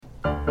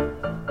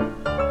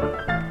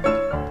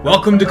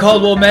Welcome to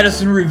Caldwell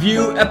Madison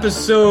Review,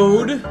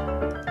 episode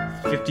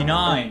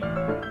 59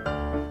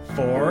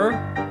 for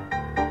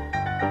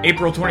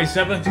April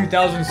 27th,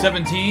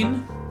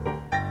 2017.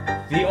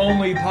 The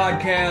only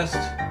podcast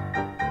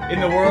in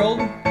the world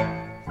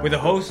with a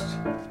host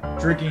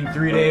drinking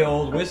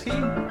 3-day-old whiskey,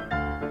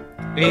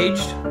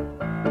 aged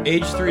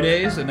 3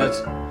 days, and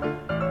that's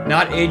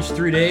not aged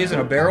 3 days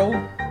in a barrel,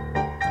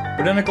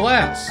 but in a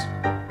glass.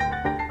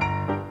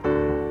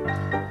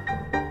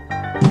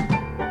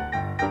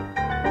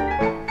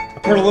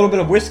 Poured a little bit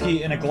of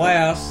whiskey in a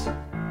glass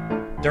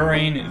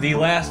during the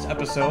last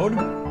episode,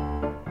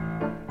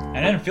 and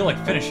I didn't feel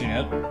like finishing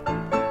it,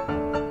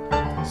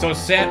 so it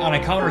sat on a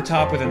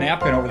countertop with a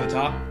napkin over the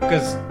top,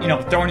 because,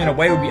 throwing it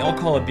away would be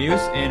alcohol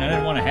abuse, and I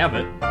didn't want to have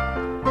it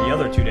the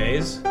other 2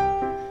 days.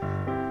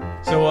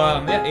 So,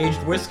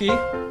 aged whiskey,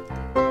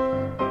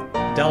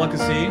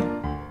 delicacy,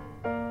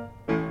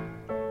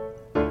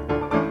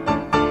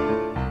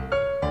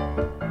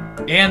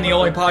 and the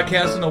only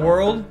podcast in the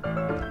world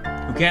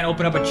who can't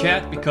open up a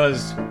chat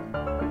because,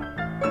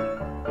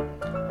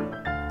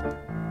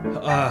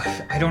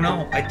 I don't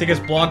know, I think it's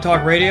Blog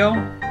Talk Radio.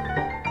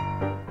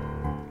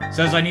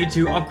 Says I need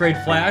to upgrade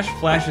Flash.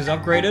 Flash is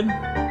upgraded.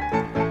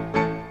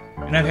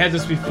 And I've had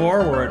this before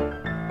where it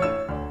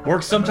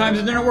works sometimes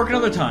and didn't work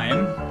another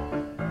time.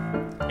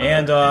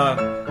 And,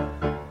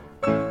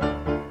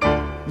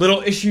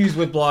 little issues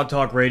with Blog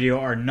Talk Radio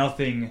are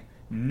nothing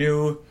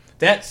new.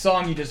 That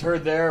song you just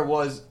heard there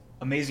was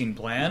Amazing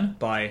Plan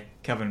by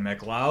Kevin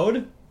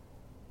MacLeod.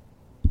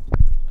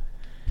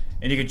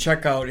 And you can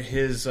check out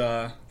his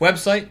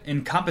website,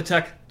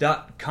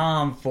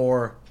 incompetech.com,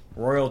 for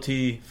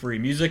royalty-free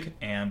music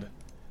and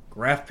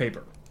graph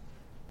paper.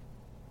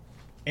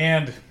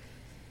 And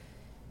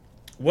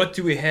what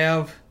do we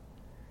have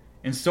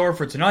in store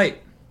for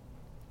tonight?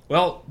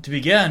 Well, to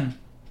begin,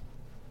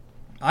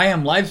 I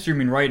am live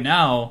streaming right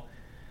now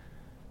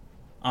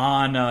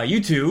on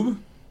YouTube,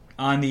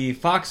 on the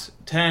Fox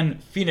 10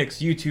 Phoenix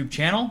YouTube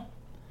channel.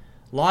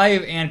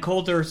 Live and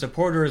Coulter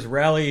supporters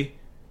rally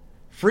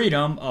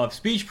freedom of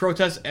speech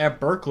protests at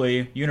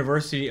Berkeley,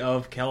 University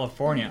of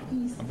California.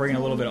 I'm bringing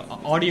a little bit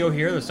of audio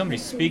here. There's somebody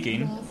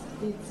speaking.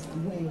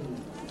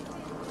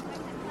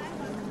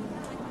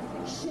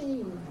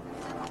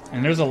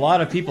 And there's a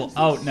lot of people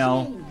out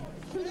now.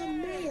 For the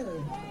mayor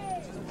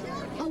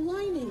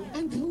aligning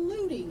and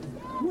colluding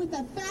with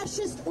a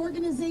fascist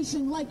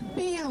organization like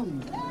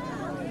BAM.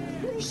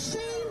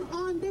 Shame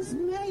on this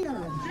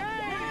mayor.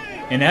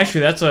 And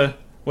actually,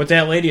 what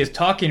that lady is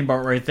talking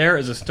about right there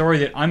is a story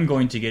that I'm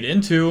going to get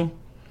into.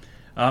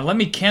 Let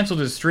me cancel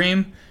this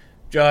stream,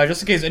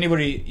 just in case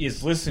anybody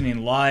is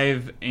listening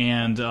live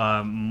and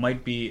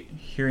might be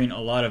hearing a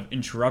lot of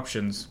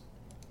interruptions.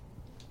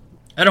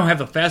 I don't have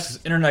the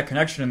fastest internet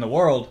connection in the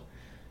world,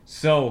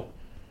 so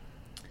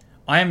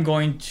I am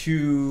going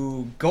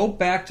to go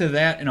back to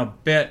that in a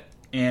bit,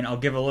 and I'll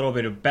give a little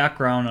bit of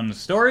background on the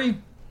story.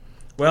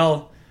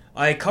 Well,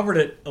 I covered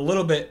it a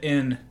little bit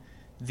in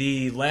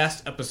the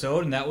last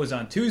episode, and that was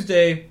on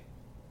Tuesday,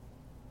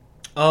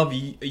 of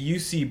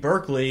UC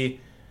Berkeley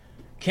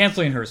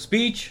canceling her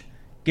speech,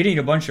 getting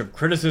a bunch of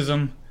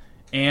criticism,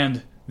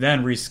 and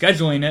then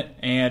rescheduling it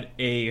and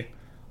a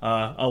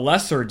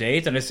lesser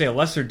date. And I say a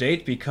lesser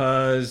date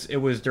because it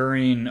was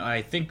during,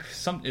 I think,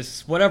 some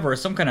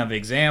kind of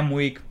exam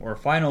week or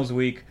finals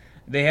week.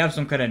 They have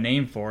some kind of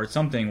name for it,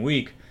 something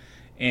week.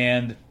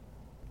 And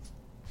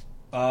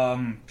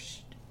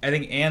I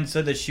think Anne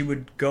said that she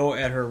would go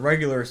at her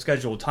regular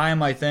scheduled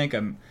time, I think.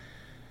 I'm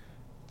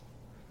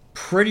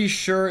pretty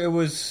sure it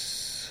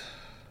was...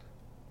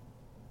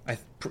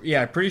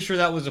 pretty sure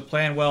that was the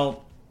plan.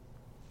 Well,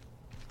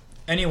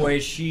 anyway,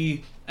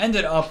 she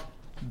ended up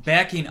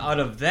backing out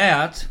of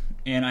that,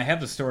 and I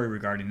have the story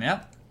regarding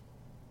that.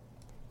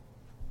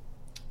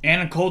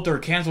 Anna Coulter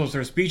cancels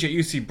her speech at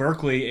UC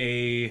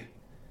Berkeley, a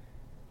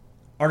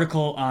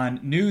article on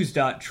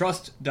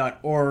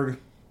news.trust.org.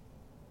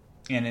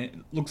 And it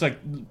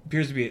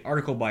appears to be an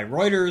article by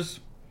Reuters.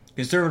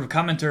 Conservative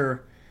commenter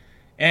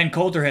Ann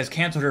Coulter has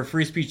canceled her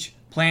free speech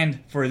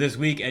planned for this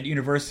week at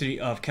University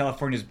of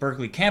California's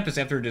Berkeley campus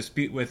after a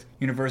dispute with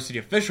university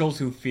officials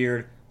who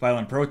feared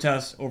violent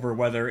protests over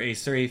whether a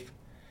safe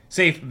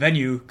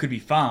venue could be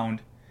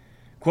found.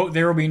 Quote,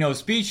 "There will be no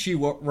speech," she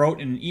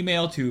wrote in an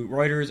email to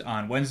Reuters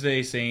on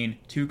Wednesday, saying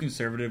two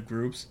conservative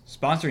groups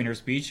sponsoring her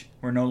speech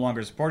were no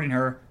longer supporting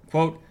her.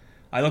 Quote,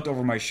 "I looked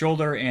over my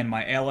shoulder and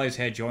my allies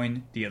had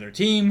joined the other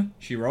team,"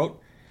 she wrote.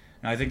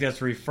 And I think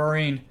that's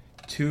referring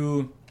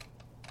to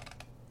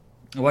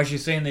why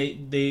she's saying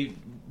they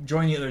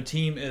joined the other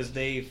team as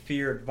they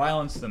feared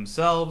violence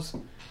themselves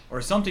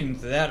or something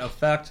to that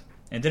effect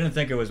and didn't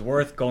think it was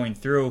worth going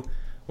through.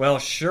 Well,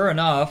 sure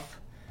enough,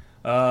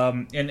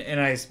 and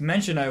I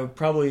mentioned I would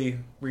probably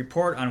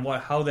report on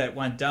how that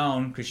went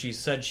down because she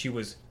said she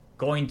was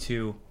going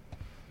to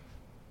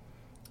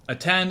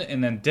attend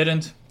and then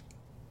didn't.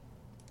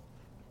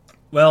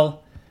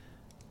 Well,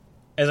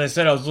 as I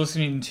said, I was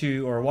listening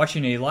to or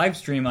watching a live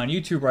stream on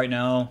YouTube right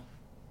now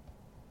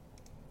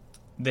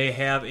they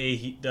have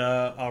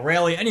a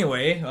rally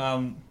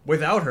anyway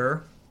without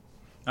her.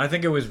 I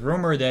think it was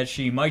rumored that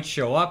she might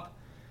show up.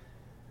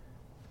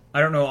 I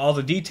don't know all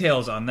the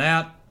details on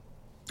that.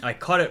 I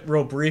caught it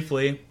real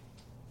briefly.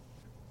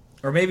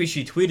 Or maybe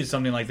she tweeted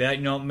something like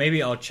that.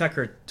 Maybe I'll check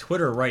her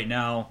Twitter right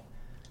now.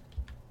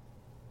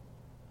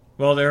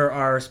 Well, there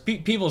are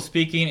people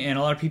speaking and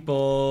a lot of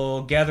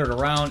people gathered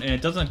around, and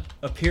it doesn't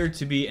appear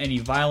to be any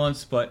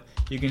violence, but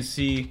you can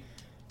see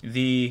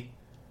the,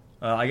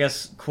 I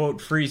guess,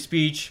 quote, free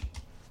speech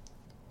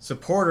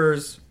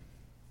supporters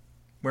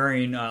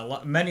wearing,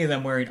 many of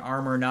them wearing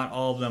armor, not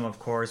all of them, of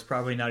course,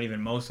 probably not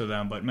even most of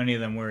them, but many of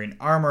them wearing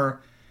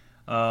armor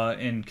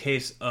in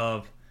case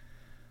of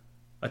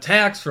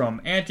attacks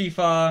from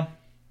Antifa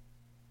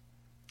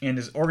and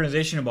this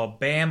organization about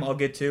BAM I'll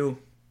get to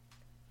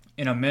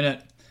in a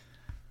minute.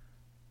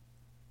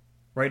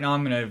 Right now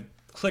I'm going to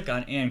click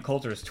on Ann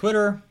Coulter's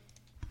Twitter.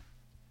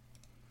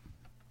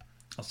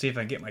 I'll see if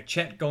I can get my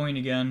chat going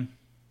again.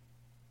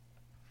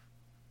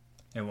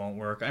 It won't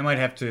work. I might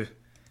have to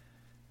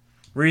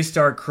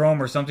restart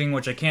Chrome or something,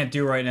 which I can't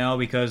do right now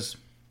because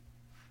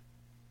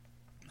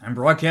I'm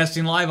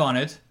broadcasting live on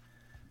it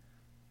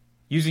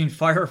using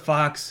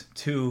Firefox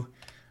to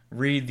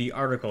read the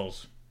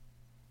articles.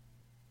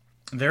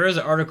 There is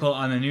an article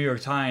on the New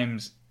York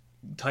Times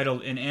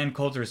titled "In Ann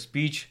Coulter's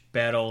Speech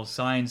Battle,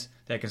 Signs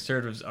That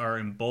Conservatives Are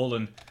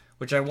Emboldened,"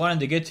 which I wanted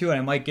to get to and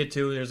I might get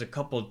to. There's a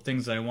couple of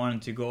things that I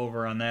wanted to go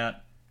over on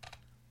that.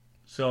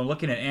 So I'm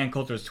looking at Ann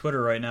Coulter's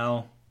Twitter right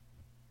now.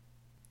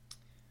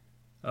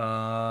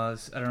 I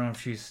don't know if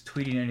she's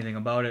tweeting anything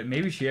about it.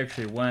 Maybe she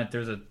actually went.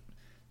 There's a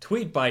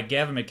tweet by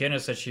Gavin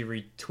McInnes that she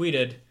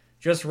retweeted.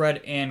 Just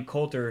read Ann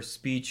Coulter's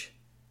speech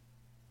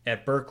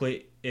at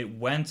Berkeley. It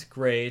went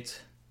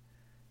great.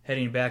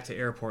 Heading back to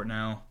airport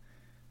now.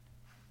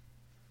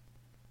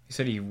 He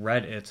said he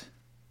read it.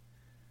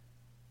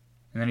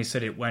 And then he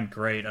said it went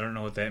great. I don't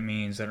know what that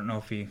means. I don't know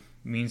if he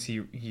means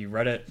he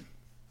read it.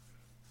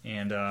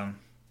 And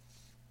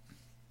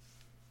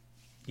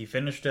he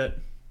finished it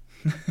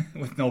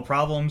with no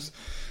problems.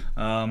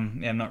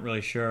 I'm not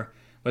really sure.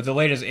 But the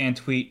latest Ann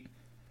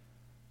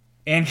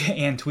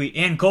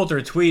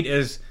Coulter tweet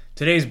is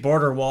today's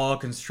border wall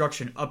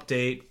construction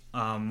update.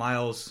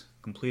 Miles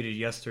completed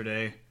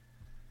yesterday.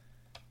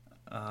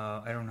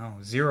 I don't know.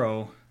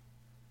 0.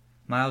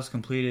 Miles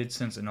completed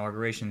since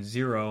inauguration,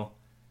 0.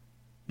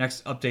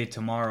 Next update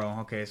tomorrow.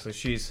 Okay, so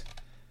she's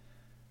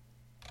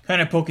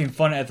kind of poking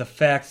fun at the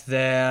fact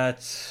that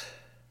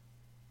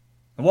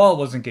the wall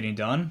wasn't getting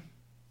done.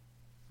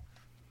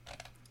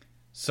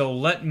 So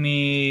let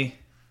me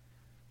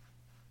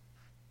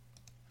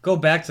go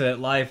back to that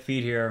live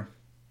feed here.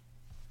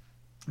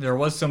 There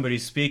was somebody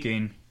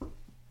speaking,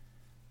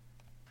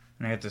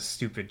 and I had this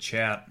stupid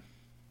chat.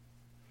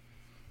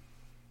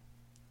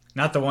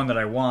 Not the one that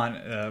I want,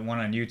 one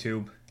on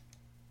YouTube.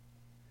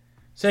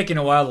 It's taking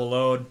a while to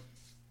load.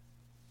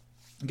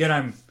 Again,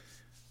 I'm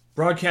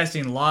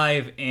broadcasting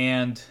live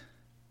and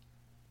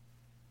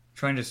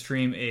trying to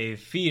stream a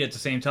feed at the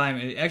same time.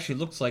 It actually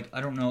looks like, I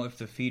don't know if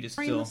the feed is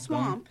still in the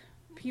swamp,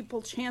 going.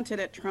 People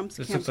chanted at Trump's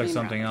This campaign looks like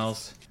something rallies.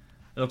 else.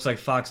 It looks like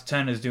Fox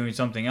 10 is doing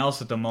something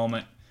else at the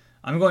moment.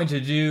 I'm going to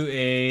do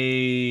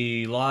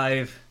a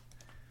live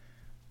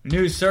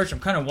news search. I'm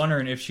kind of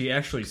wondering if she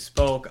actually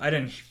spoke. I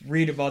didn't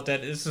read about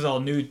that. This is all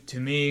new to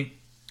me.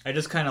 I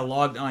just kind of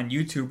logged on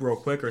YouTube real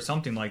quick or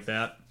something like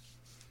that.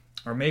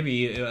 Or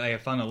maybe I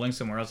found a link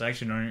somewhere else. I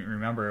actually don't even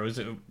remember. It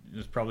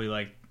was probably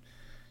like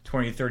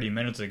 20, 30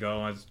 minutes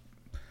ago. I was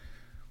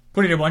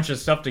putting a bunch of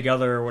stuff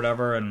together or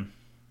whatever, and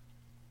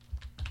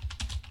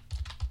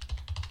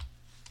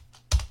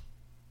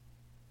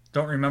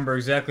don't remember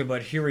exactly,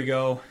 but here we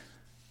go.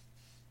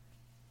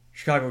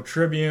 Chicago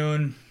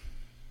Tribune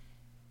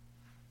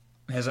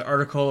has an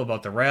article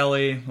about the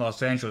rally.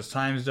 Los Angeles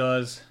Times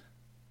does.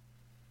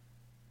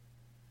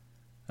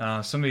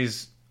 Some of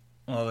these,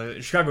 the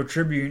Chicago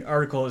Tribune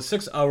article is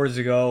 6 hours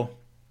ago.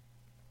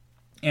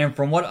 And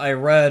from what I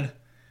read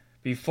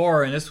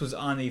before, and this was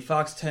on the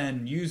Fox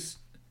 10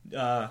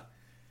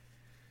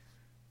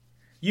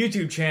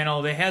 YouTube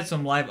channel, they had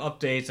some live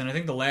updates, and I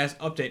think the last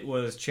update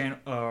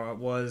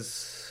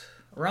was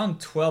around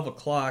 12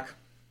 o'clock.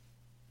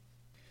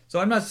 So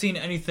I'm not seeing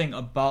anything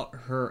about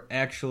her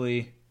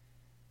actually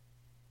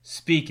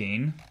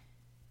speaking.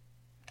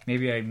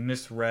 Maybe I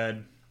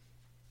misread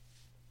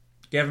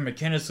Gavin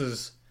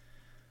McInnes'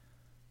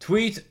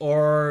 tweet,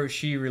 or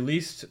she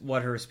released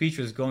what her speech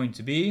was going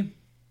to be.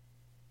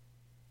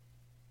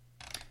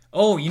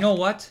 Oh, you know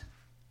what?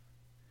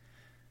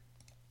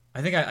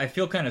 I think I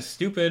feel kind of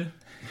stupid,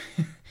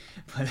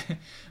 but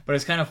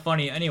it's kind of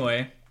funny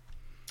anyway.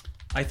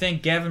 I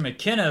think Gavin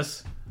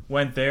McInnes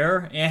went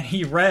there and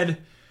he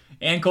read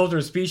Ann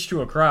Coulter's speech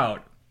to a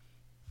crowd.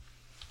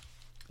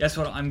 That's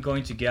what I'm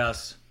going to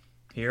guess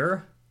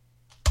here.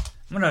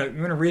 I'm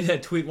gonna read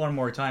that tweet one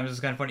more time. This is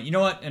kind of funny. You know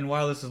what? And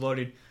while this is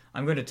loading,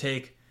 I'm going to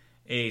take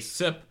a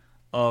sip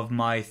of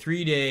my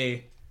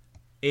 3-day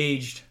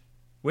aged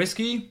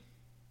whiskey,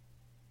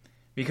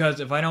 because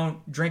if I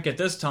don't drink it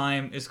this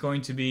time, it's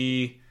going to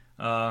be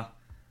I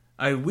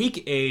a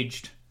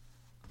week-aged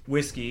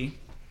whiskey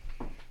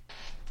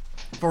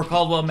for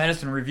Caldwell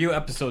Madison Review,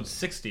 episode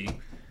 60.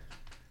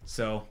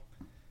 So,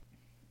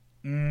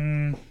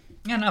 yeah,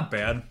 not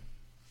bad.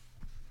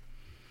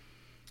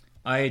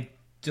 I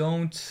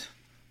don't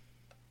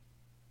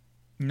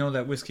know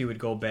that whiskey would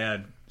go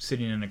bad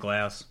sitting in a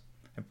glass.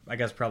 I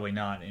guess probably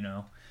not, you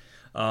know.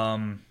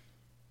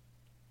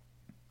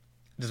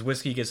 Does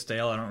whiskey get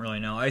stale? I don't really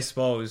know. I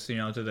suppose, you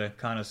know, to the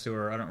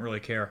connoisseur, I don't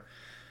really care.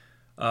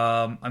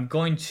 I'm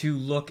going to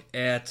look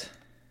at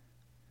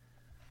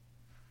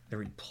the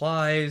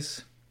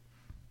replies.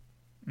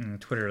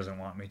 Twitter doesn't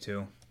want me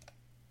to.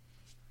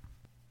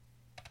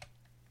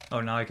 Oh,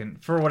 now I can.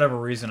 For whatever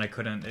reason, I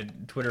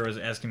couldn't. Twitter was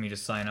asking me to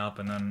sign up,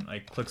 and then I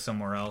clicked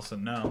somewhere else,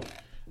 and now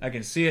I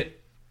can see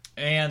it.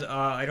 And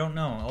I don't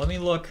know. Let me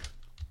look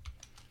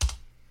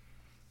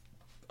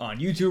on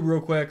YouTube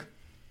real quick.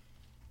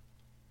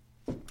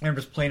 I'm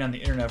just playing on the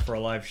internet for a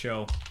live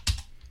show.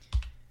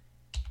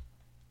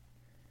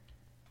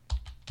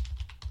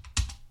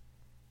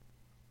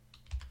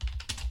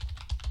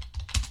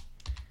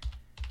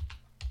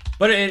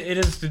 But it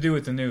is to do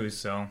with the news,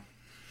 so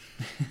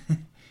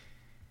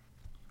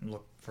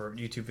look for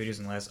YouTube videos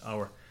in the last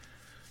hour.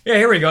 Yeah,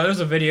 here we go.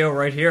 There's a video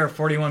right here,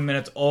 41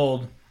 minutes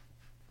old.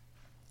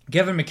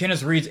 Gavin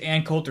McInnes reads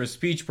Ann Coulter's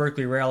speech,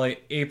 Berkeley rally,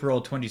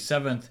 April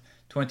 27th,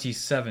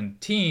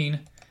 2017.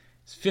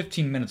 It's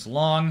 15 minutes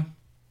long.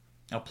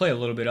 I'll play a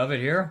little bit of it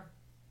here.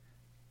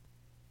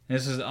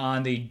 This is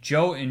on the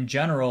Joe in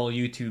General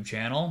YouTube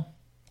channel.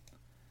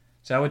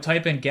 So I would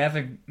type in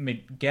Gavin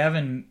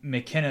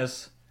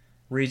McInnes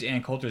reads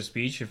Ann Coulter's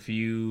speech if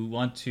you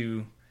want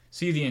to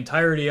see the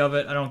entirety of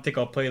it. I don't think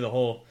I'll play the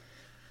whole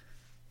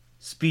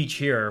speech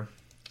here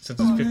since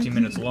it's 15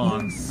 minutes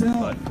long.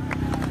 But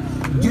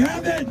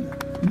Gavin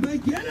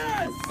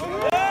McInnes!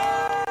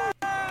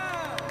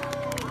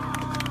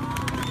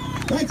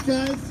 Thanks,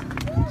 guys.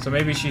 So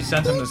maybe she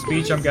sent him the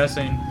speech, I'm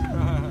guessing.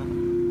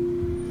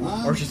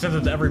 Or she sent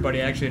it to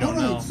everybody, actually, I don't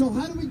know. So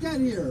how did we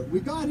get here? We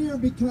got here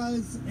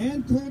because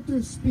Ann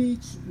Coulter's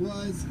speech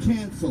was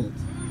canceled.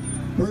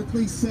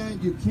 Berkeley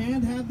said, you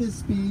can't have this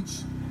speech.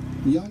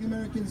 The Young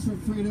Americans for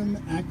Freedom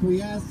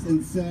acquiesced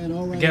and said,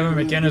 all right. Gavin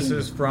McInnes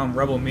is from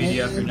Rebel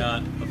Media, if you're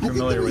not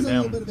familiar with him.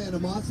 I think there was a little bit of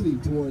animosity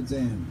towards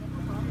Ann,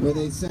 where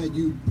they said,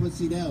 you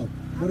pussied out.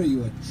 What are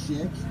you, a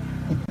chick?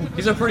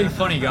 He's a pretty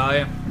funny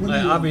guy.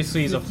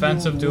 Obviously, he's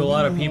offensive to a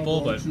lot of people,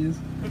 but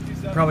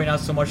probably not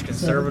so much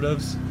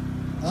conservatives.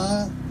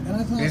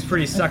 He's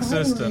pretty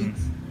sexist and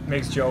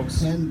makes jokes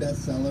 10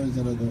 bestsellers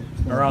out of the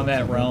around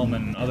that realm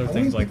and other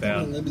things like that.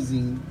 A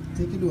limousine,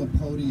 take it to a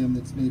podium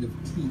that's made of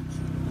teak.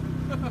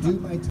 Do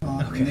my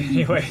talk. Okay.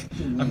 Anyway,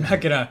 I'm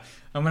not gonna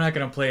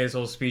play his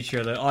whole speech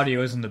here. The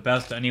audio isn't the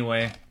best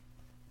anyway.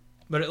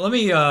 But let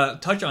me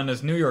touch on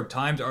this New York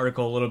Times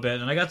article a little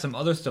bit, and I got some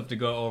other stuff to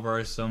go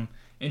over. Some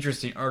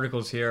interesting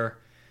articles here,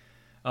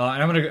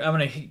 and I'm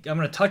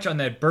gonna touch on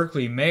that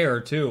Berkeley mayor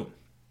too.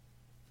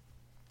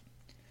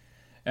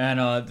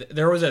 And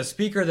there was a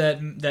speaker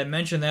that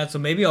mentioned that, so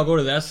maybe I'll go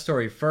to that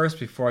story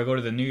first before I go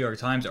to the New York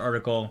Times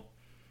article.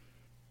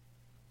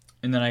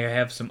 And then I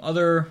have some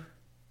other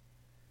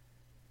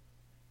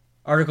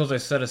articles I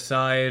set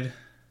aside.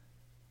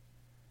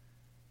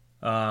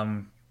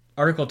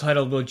 Article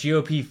titled, Will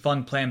GOP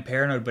Fund Planned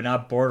Parenthood but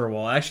not Border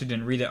Wall? I actually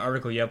didn't read that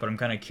article yet, but I'm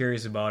kind of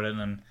curious about it. And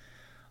then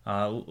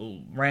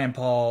Rand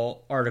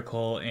Paul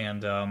article,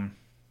 and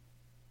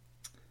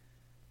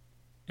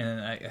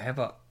I have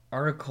a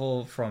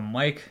article from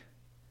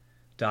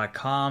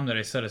Mike.com that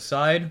I set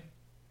aside.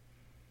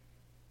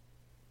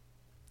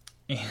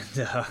 And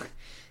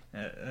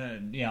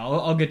yeah,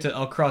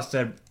 I'll cross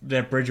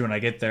that bridge when I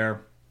get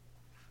there.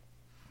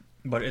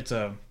 But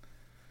I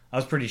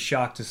was pretty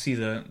shocked to see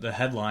the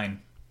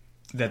headline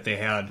that they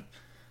had,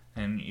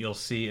 and you'll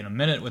see in a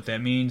minute what that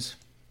means.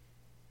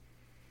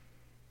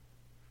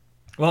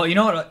 Well, you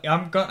know what?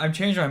 I'm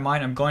changing my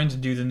mind. I'm going to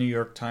do the New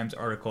York Times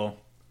article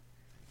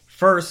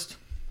first.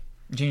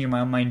 I'm changing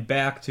my mind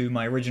back to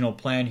my original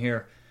plan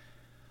here.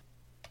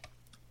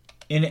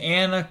 In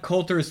Ann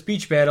Coulter's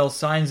speech battle,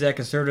 signs that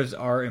conservatives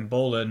are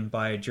emboldened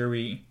by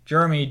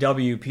Jeremy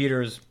W.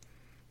 Peters.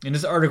 And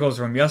this article is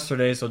from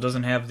yesterday, so it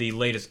doesn't have the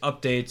latest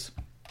updates.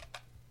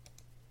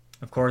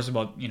 Of course,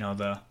 about,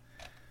 the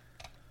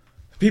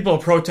people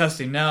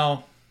protesting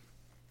now.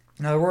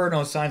 Now, there were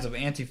no signs of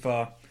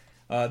Antifa.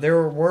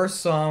 There were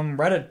some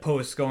Reddit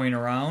posts going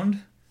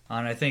around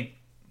on, I think,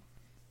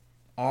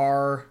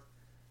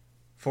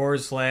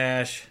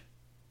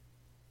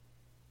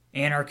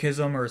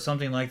 r/anarchism or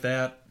something like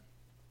that.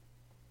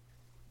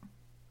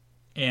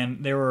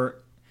 And there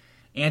were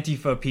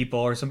Antifa people,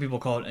 or some people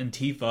call it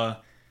Antifa,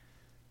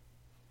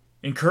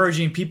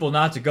 encouraging people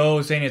not to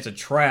go, saying it's a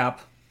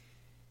trap.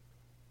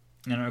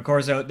 And of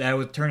course, that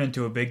would turn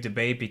into a big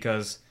debate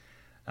because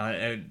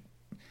it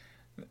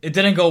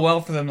didn't go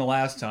well for them the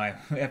last time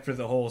after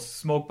the whole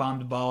smoke bomb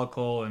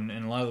debacle and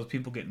a lot of those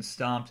people getting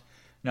stomped.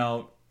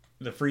 Now,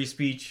 the free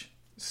speech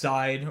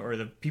side, or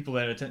the people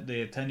that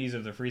the attendees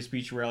of the free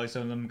speech rally,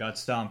 some of them got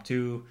stomped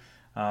too.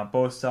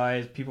 Both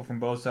sides, people from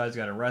both sides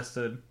got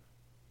arrested.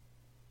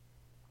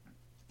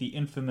 the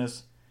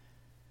infamous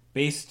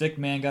bass stick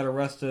man got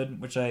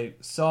arrested, which I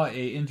saw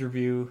a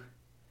interview.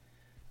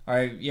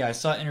 I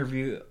saw an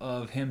interview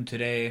of him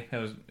today.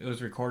 It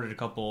was recorded a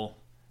couple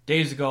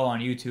days ago on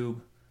YouTube.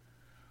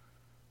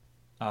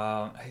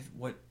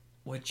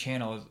 What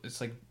channel? It's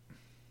like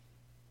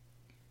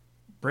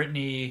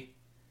Brittany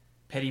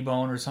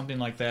Pettibone or something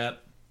like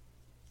that.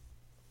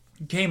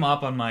 Came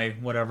up on my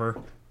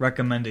whatever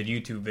recommended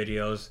YouTube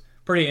videos.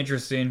 Pretty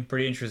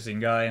interesting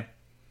guy.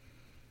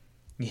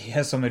 He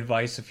has some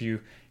advice if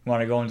you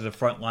want to go into the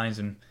front lines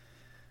and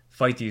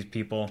fight these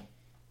people.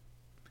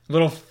 A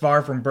little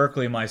far from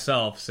Berkeley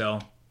myself, so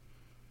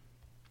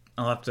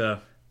I'll have to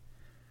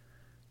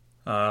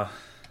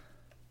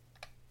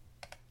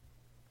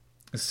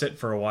sit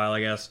for a while, I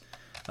guess.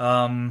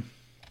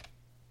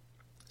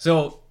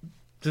 So,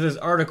 to this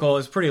article,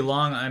 it's pretty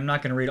long. I'm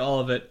not going to read all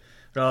of it,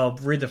 but I'll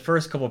read the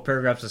first couple of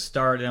paragraphs to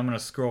start, and I'm going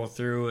to scroll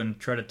through and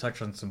try to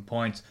touch on some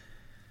points.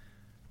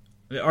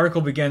 The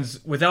article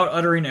begins, without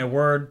uttering a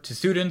word to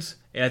students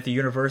at the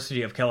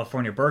University of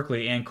California,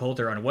 Berkeley, Ann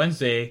Coulter on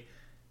Wednesday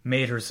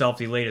made herself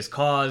the latest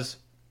cause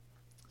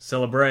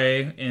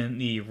célèbre in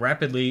the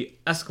rapidly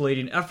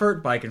escalating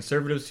effort by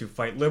conservatives to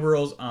fight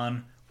liberals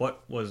on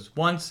what was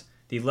once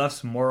the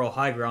left's moral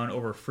high ground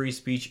over free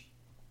speech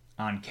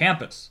on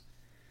campus.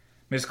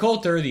 Ms.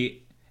 Coulter, the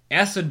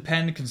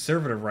acid-penned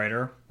conservative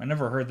writer, I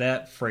never heard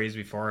that phrase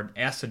before, an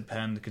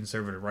acid-penned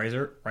conservative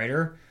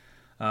writer,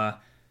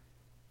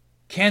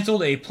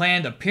 canceled a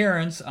planned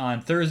appearance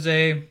on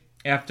Thursday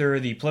after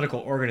the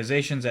political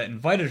organizations that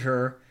invited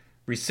her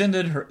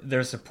rescinded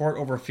their support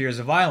over fears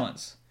of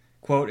violence.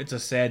 Quote, "It's a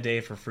sad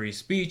day for free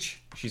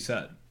speech," she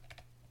said.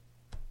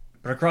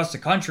 But across the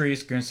country,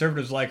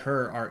 conservatives like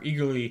her are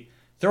eagerly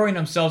throwing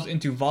themselves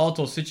into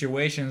volatile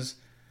situations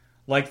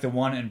like the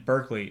one in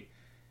Berkeley,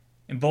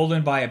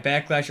 emboldened by a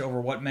backlash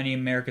over what many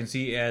Americans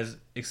see as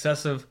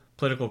excessive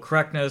political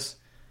correctness,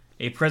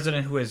 a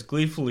president who has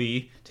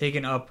gleefully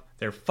taken up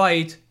their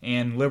fight,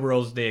 and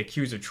liberals they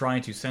accuse of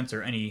trying to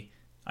censor any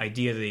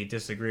idea they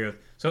disagree with.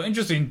 So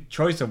interesting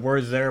choice of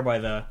words there by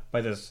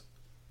this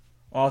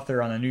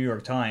author on the New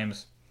York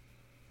Times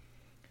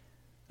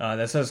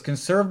that says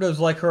conservatives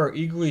like her are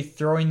eagerly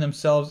throwing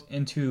themselves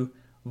into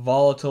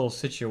volatile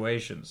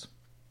situations.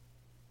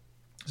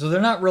 So they're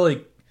not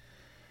really.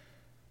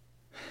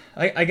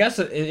 I guess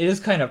it is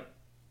kind of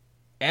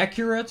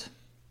accurate.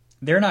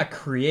 They're not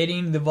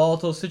creating the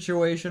volatile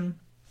situation.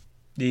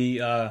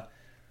 It's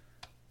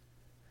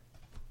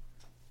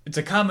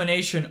a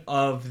combination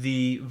of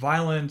the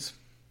violent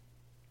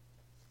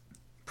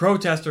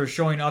protesters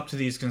showing up to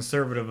these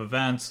conservative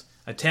events,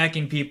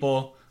 attacking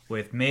people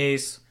with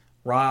mace,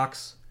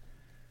 rocks,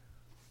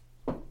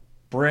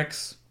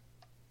 bricks,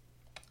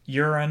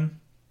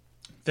 urine,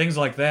 things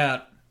like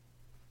that.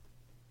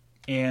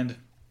 And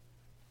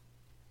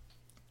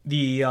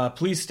the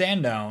police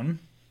stand down.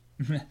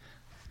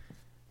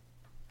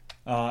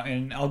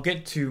 And I'll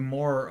get to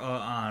more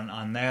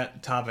on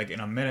that topic in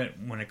a minute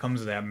when it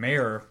comes to that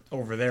mayor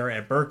over there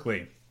at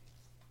Berkeley.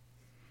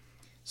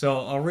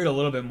 So I'll read a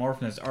little bit more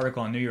from this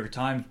article on New York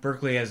Times.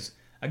 Berkeley has,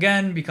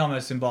 again, become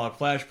a symbolic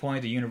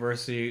flashpoint. The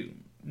university,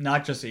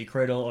 not just a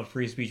cradle of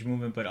free speech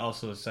movement, but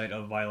also a site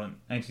of violent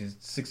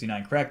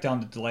 1969 crackdown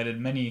that delighted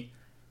many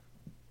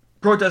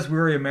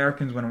protest-weary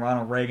Americans when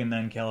Ronald Reagan,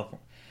 then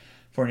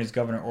California's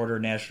governor,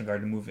 ordered National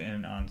Guard to move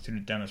in on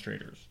student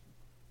demonstrators.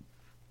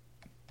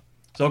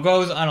 So it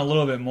goes on a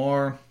little bit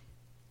more,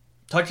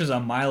 touches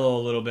on Milo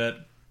a little bit.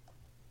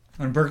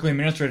 When Berkeley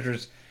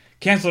administrators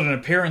canceled an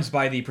appearance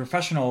by the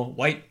professional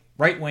white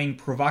right-wing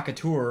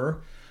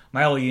provocateur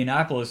Milo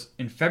Yiannopoulos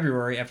in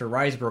February after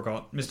riots broke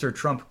out, Mr.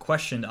 Trump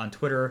questioned on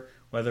Twitter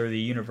whether the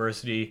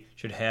university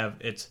should have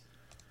its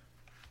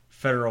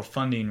federal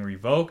funding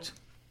revoked.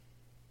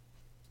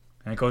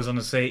 And it goes on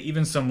to say,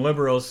 even some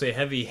liberals say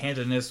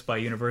heavy-handedness by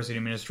university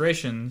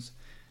administrators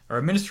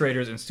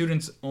and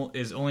students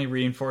is only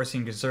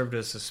reinforcing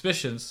conservative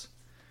suspicions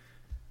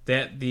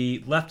that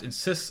the left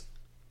insists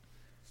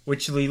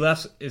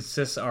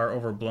are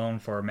overblown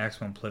for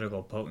maximum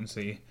political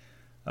potency.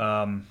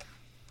 I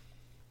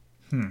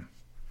don't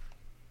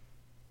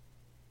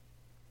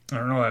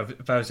know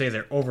if I would say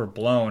they're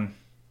overblown.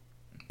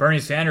 Bernie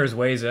Sanders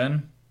weighs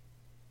in.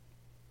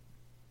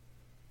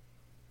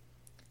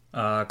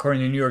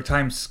 According to the New York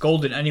Times,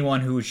 scolded anyone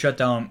who would shut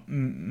down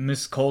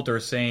Miss Coulter,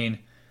 saying,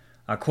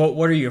 quote,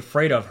 "What are you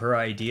afraid of, her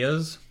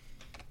ideas?"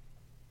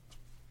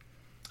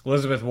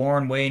 Elizabeth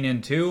Warren weighing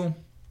in too.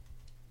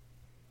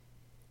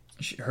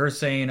 Her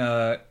saying,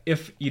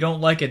 if you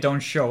don't like it, don't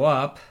show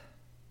up.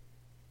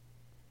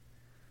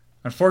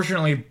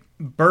 Unfortunately,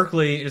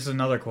 Berkeley, this is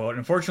another quote,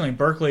 unfortunately,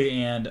 Berkeley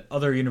and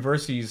other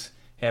universities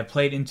have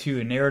played into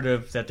a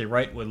narrative that the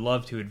right would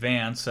love to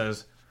advance,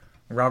 says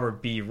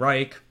Robert B.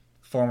 Reich,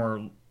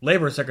 former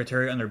Labor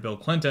Secretary under Bill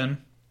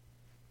Clinton,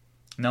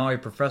 now a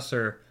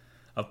professor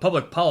of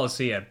public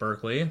policy at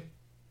Berkeley.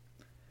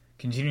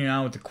 Continuing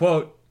on with the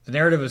quote, the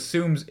narrative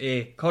assumes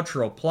a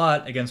cultural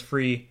plot against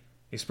free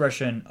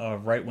expression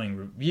of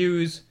right-wing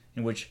views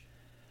in which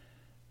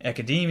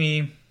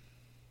academia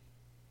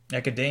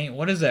Academia.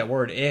 What is that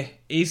word? Academa.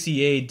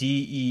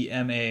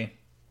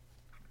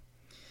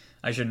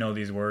 I should know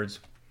these words,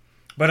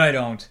 but I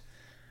don't.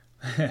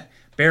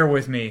 Bear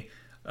with me.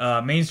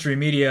 Mainstream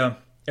media,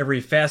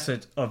 every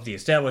facet of the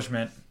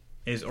establishment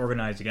is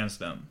organized against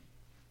them.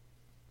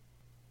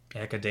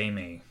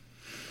 Academia.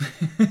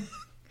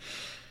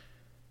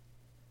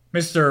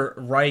 Mr.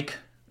 Reich,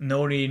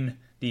 noting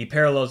the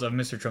parallels of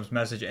Mr. Trump's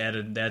message,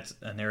 added that's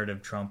a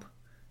narrative Trump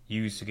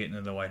used to get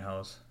into the White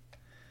House.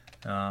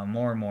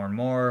 More and more and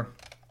more.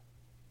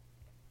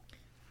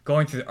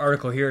 Going through the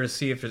article here to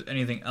see if there's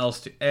anything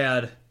else to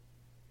add.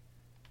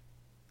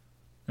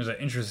 There's an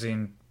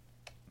interesting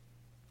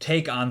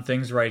take on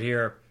things right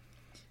here.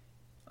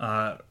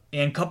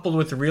 And coupled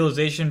with the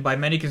realization by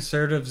many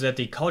conservatives that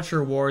the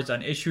culture wars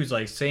on issues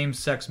like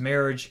same-sex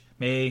marriage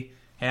may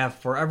have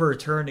forever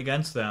turned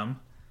against them,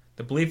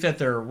 the belief that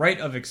their right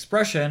of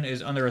expression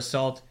is under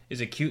assault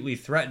is acutely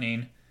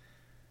threatening.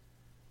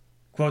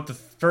 Quote, the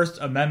First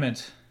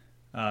Amendment,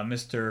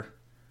 Mr.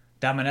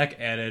 Dominic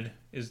added,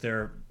 is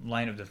their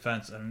line of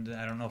defense. And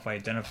I don't know if I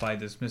identified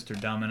this Mr.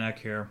 Dominic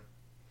here.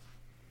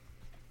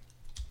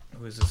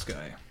 Who is this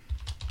guy?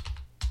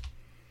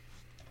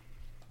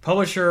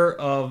 Publisher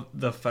of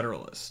The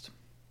Federalist.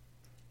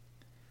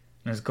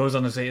 And it goes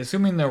on to say,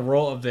 assuming the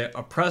role of the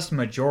oppressed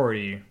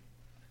majority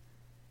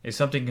is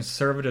something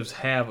conservatives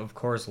have, of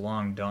course,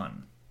 long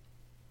done.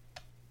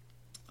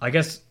 I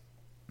guess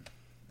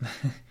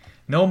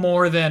no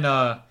more than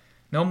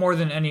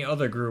any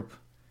other group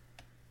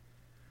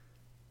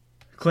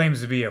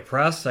claims to be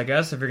oppressed, I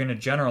guess, if you're going to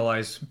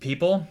generalize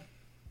people.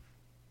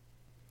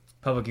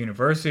 Public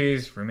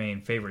universities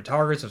remain favorite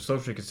targets of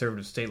socially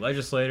conservative state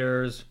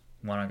legislators.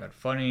 One got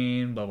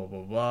funding, blah, blah,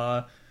 blah,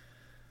 blah.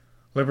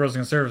 Liberals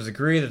and conservatives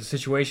agree that the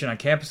situation on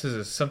campuses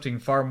is something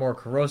far more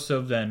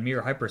corrosive than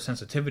mere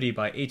hypersensitivity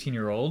by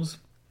 18-year-olds.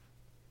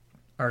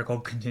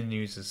 Article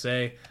continues to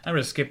say, I'm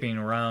just skipping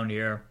around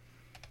here.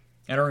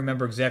 I don't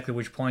remember exactly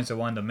which points I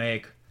wanted to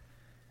make.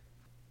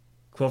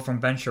 Quote from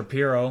Ben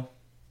Shapiro,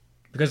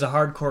 because the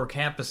hardcore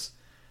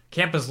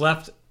campus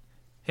left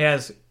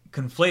has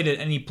conflated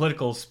any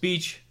political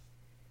speech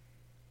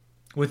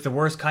with the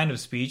worst kind of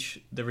speech,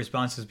 the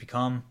response has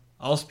become,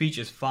 all speech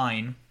is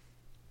fine,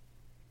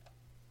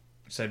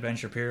 said Ben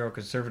Shapiro, a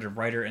conservative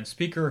writer and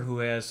speaker who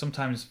has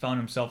sometimes found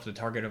himself the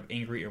target of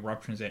angry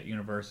eruptions at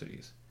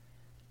universities.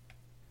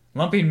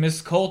 Lumping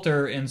Miss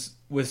Coulter in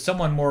with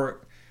someone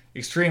more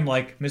extreme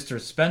like Mr.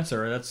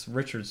 Spencer, that's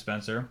Richard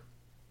Spencer,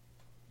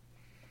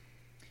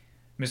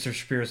 Mr.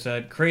 Shapiro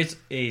said, creates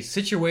a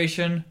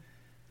situation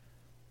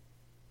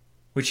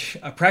which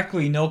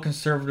practically no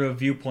conservative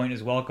viewpoint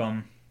is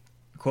welcome.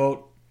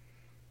 Quote,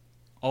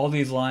 all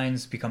these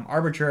lines become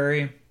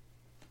arbitrary,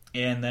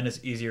 and then it's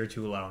easier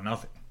to allow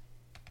nothing.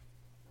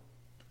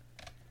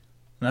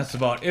 And that's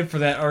about it for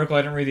that article.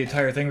 I didn't read the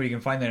entire thing, but you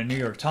can find that in New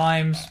York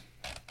Times,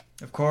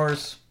 of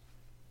course.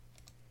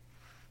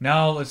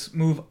 Now let's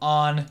move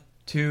on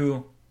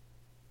to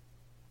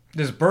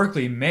this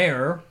Berkeley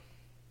mayor.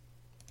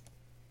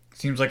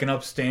 Seems like an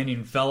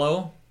upstanding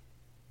fellow.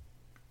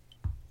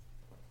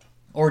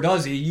 Or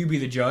does he? You be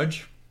the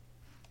judge.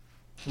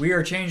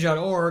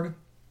 WeAreChange.org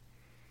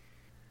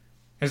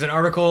has an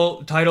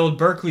article titled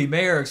Berkeley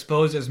Mayor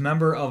Exposed as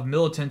Member of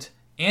Militant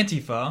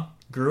Antifa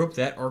Group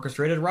That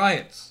Orchestrated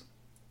Riots.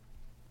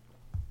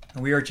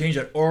 And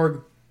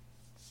WeAreChange.org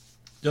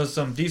does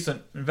some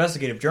decent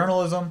investigative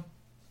journalism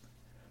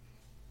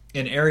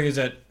in areas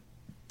that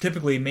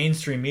typically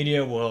mainstream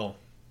media will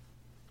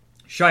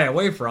shy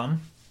away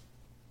from.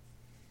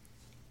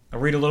 I'll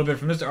read a little bit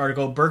from this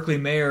article. Berkeley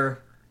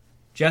Mayor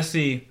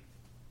Jesse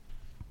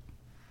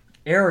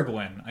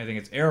Arreguin, I think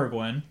it's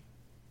Arreguin,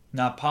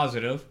 not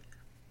positive,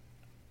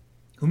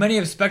 who many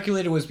have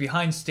speculated was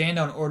behind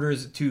stand-down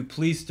orders to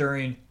police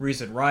during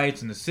recent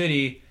riots in the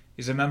city,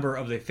 is a member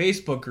of the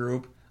Facebook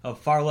group of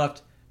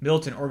far-left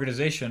militant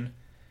organization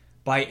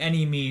By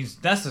Any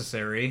Means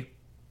Necessary,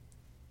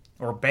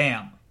 or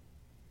BAM.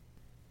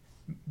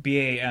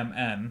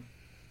 BAMN.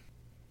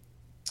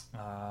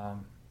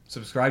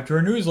 Subscribe to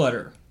our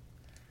newsletter.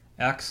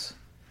 X.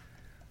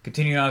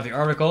 Continuing on with the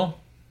article.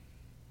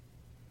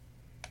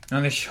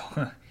 And they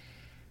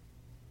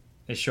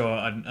show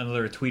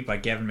another tweet by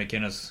Gavin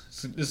McInnes.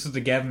 This is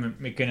the Gavin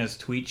McInnes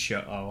tweet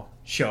show.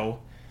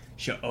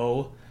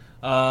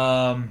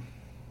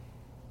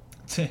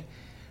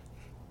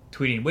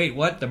 Tweeting, wait,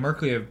 what? The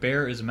Mercury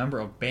Bear is a member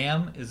of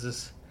BAM?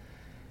 Is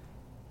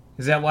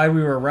that why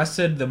we were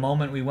arrested the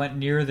moment we went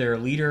near their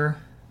leader,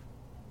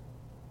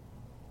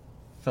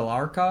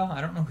 Filarca?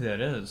 I don't know who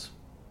that is.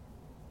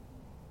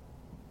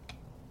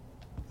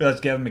 That's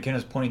Gavin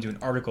McInnes pointing to an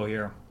article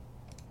here.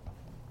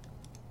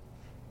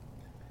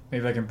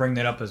 Maybe I can bring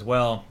that up as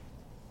well.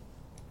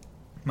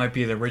 Might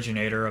be the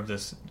originator of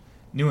this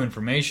new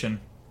information.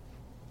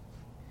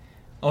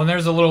 Oh, and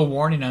there's a little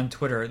warning on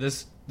Twitter.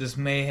 This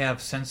may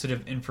have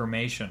sensitive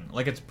information,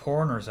 like it's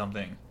porn or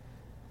something.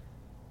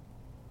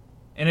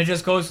 And it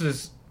just goes to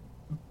this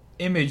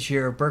image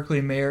here.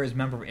 Berkeley mayor is a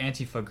member of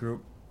Antifa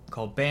group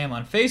called BAM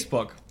on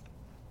Facebook.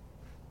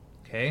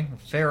 Okay,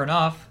 fair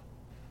enough.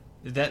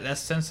 That's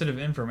sensitive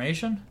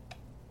information?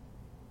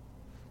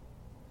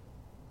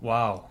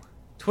 Wow.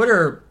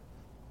 Twitter,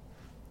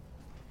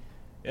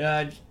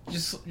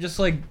 just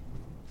like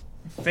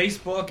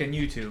Facebook and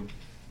YouTube,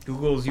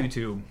 Google's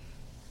YouTube,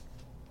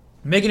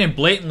 making it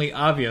blatantly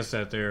obvious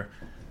that they're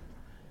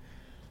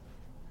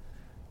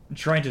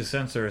trying to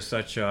censor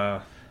such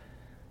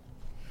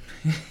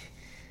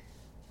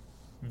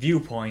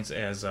viewpoints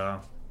as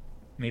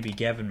maybe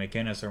Gavin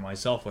McInnes or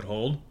myself would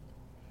hold.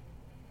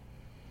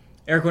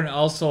 Erwin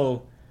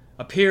also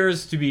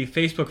appears to be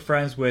Facebook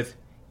friends with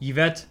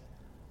Yvette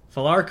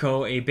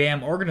Falarco, a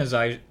BAM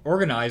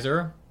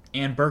organizer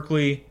and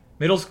Berkeley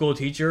middle school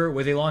teacher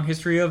with a long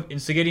history of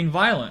instigating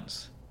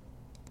violence.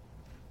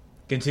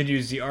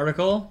 Continues the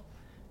article,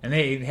 and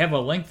they have a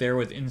link there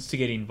with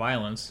instigating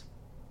violence.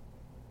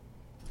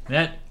 And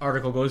that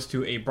article goes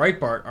to a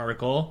Breitbart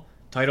article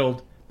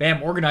titled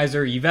BAM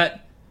organizer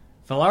Yvette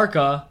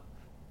Falarca,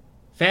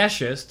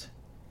 fascist.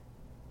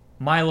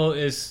 Milo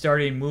is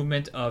starting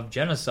movement of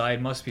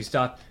genocide, must be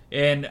stopped.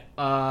 And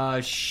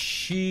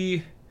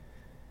she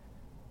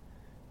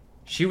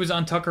was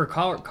on Tucker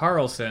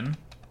Carlson,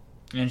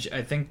 and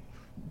I think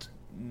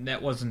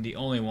that wasn't the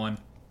only one.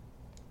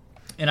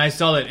 And I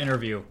saw that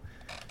interview.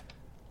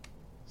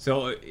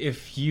 So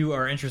if you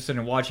are interested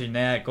in watching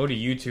that, go to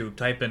YouTube,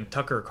 type in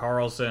Tucker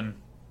Carlson,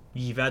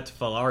 Yvette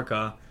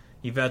Falarca.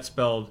 Yvette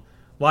spelled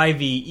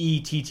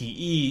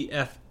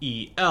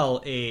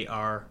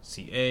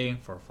YVETTEFELARCA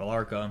for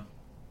Falarca.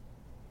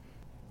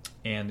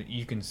 And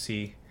you can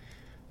see,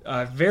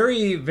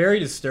 very, very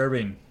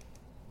disturbing.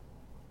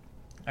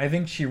 I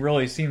think she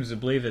really seems to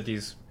believe that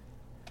these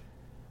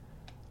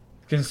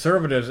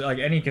conservatives, like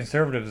any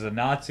conservative, is a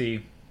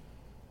Nazi.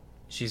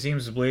 She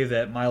seems to believe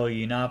that Milo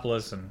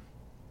Yiannopoulos and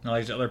all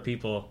these other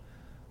people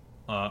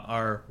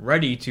are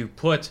ready to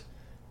put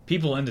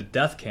people into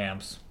death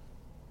camps.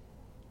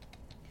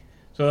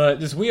 So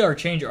this We Are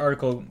Change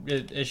article,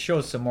 it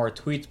shows some more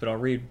tweets, but I'll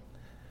read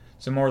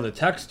some more of the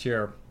text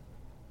here.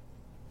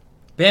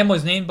 BAM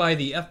was named by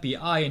the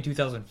FBI in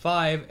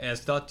 2005 as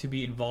thought to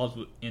be involved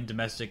in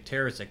domestic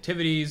terrorist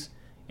activities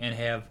and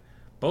have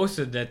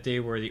boasted that they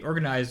were the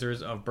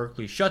organizers of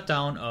Berkeley's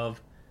shutdown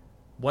of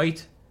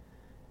white...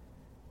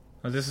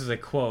 Well, this is a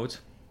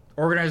quote.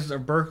 Organizers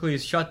of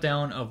Berkeley's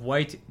shutdown of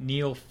white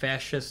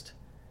neo-fascist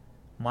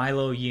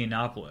Milo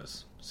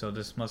Yiannopoulos. So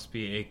this must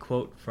be a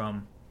quote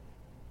from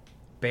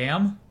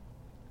BAM?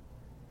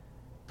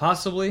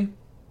 Possibly.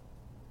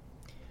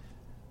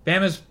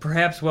 BAM is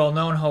perhaps well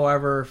known,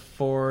 however,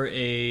 for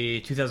a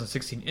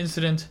 2016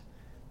 incident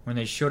when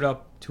they showed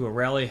up to a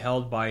rally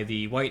held by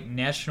the white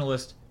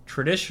nationalist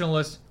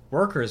traditionalist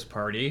Workers'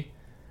 Party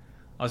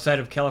outside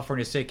of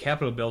California State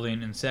Capitol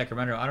building in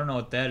Sacramento. I don't know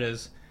what that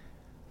is.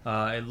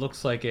 It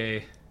looks like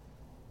I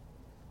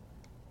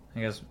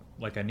guess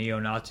like a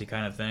neo-Nazi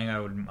kind of thing,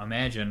 I would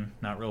imagine.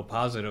 Not real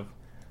positive.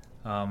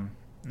 And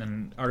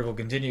the article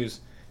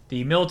continues.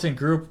 The militant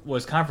group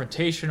was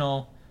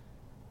confrontational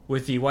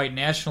with the white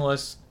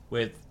nationalists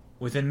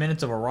within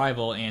minutes of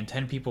arrival, and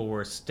 10 people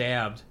were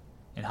stabbed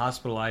and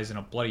hospitalized in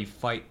a bloody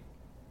fight.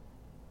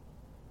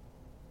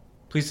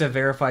 Police have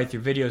verified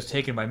through videos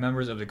taken by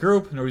members of the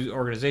group and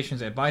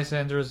organizations and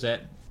bystanders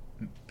that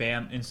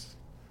BAM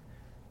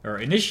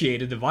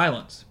initiated the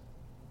violence.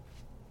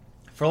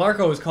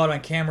 Falarco was caught on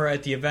camera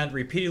at the event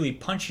repeatedly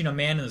punching a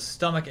man in the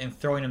stomach and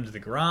throwing him to the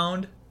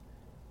ground.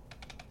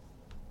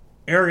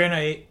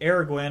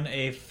 Erwin,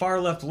 a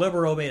far-left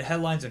liberal, made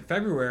headlines in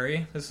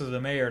February, this is the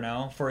mayor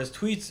now, for his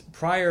tweets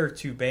prior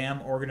to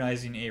BAM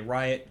organizing a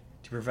riot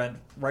to prevent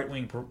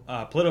right-wing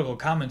political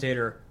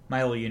commentator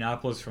Milo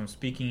Yiannopoulos from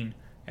speaking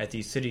at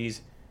the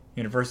city's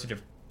University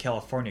of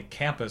California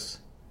campus.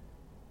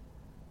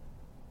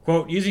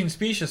 Quote, using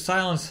speech to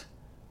silence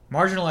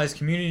marginalized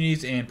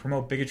communities and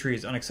promote bigotry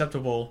is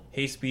unacceptable.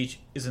 Hate speech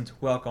isn't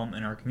welcome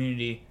in our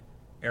community,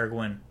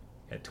 Erwin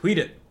had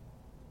tweeted.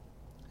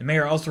 The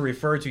mayor also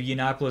referred to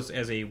Yiannopoulos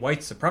as a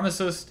white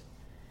supremacist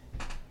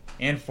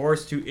and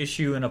forced to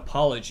issue an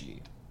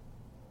apology.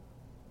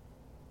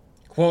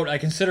 Quote, I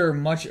consider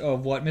much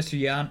of what Mr.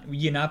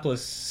 Yiannopoulos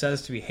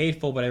says to be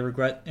hateful, but I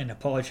regret and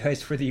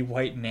apologize for the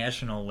white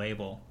national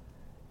label,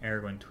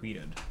 Erwin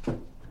tweeted.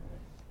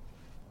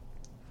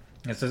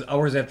 It says,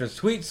 hours after his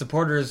tweet,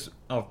 supporters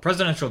of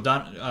President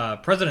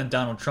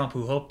Donald Trump,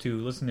 who hoped to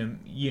listen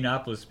to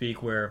Yiannopoulos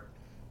speak, were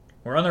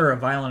under a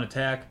violent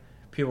attack.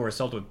 People were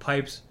assaulted with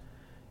pipes.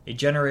 A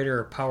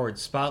generator-powered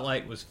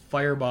spotlight was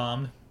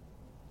firebombed,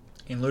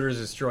 and looters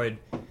destroyed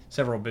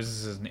several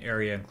businesses in the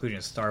area, including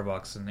a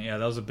Starbucks. And yeah,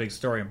 that was a big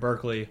story in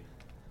Berkeley.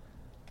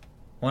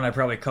 One I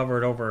probably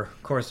covered over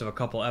the course of a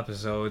couple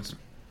episodes,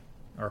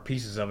 or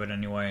pieces of it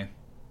anyway.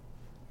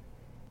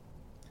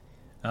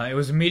 It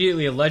was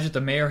immediately alleged that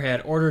the mayor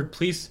had ordered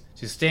police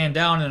to stand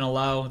down and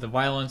allow the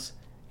violence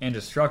and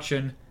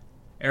destruction.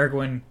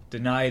 Erwin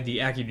denied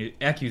the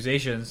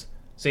accusations,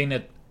 saying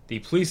that the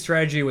police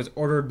strategy was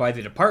ordered by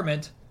the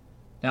department,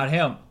 not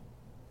him.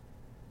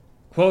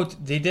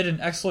 Quote, they did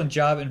an excellent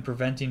job in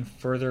preventing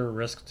further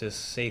risk to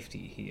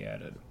safety, he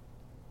added.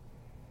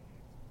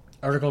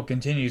 Article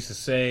continues to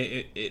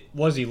say it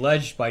was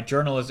alleged by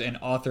journalist and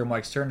author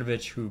Mike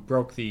Cernovich, who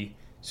broke the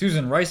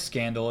Susan Rice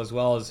scandal as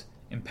well as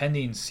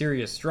impending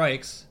serious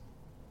strikes,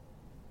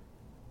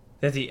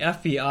 that the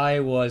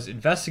FBI was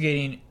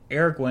investigating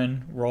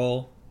Erwin's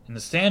role in the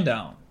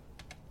stand-down.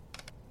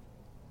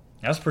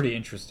 That's pretty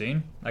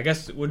interesting. I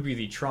guess it would be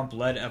the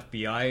Trump-led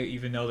FBI,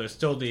 even though there's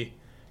still the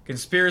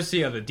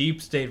conspiracy of the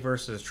deep state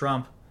versus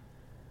Trump.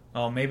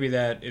 Well, maybe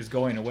that is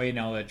going away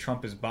now that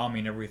Trump is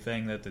bombing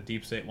everything that the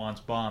deep state wants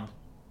bombed.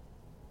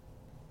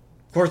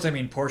 Of course, I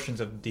mean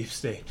portions of the deep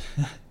state.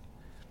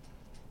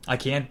 I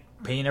can't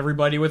paint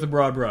everybody with a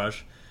broad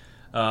brush.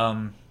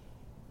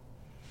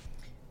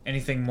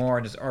 Anything more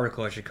in this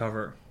article I should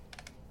cover?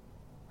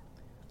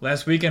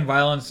 Last weekend,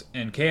 violence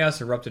and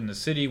chaos erupted in the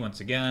city once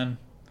again.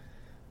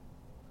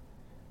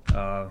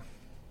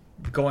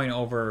 Going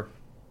over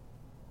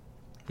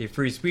the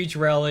free speech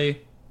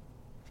rally.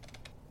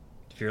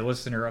 If you're a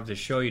listener of this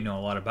show, you know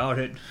a lot about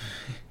it.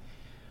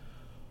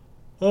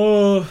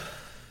 Oh.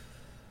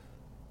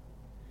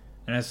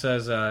 And it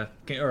says,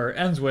 or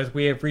ends with,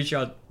 we have reached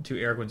out to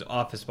Erwin's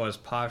office about his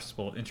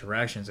possible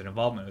interactions and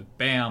involvement with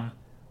BAM.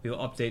 We will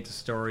update the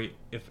story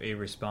if a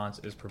response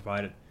is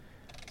provided.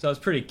 So I was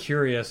pretty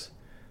curious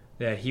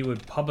that he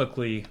would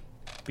publicly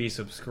be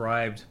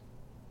subscribed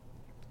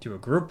to a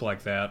group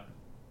like that.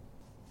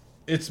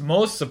 It's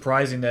most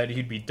surprising that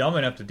he'd be dumb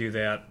enough to do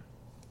that.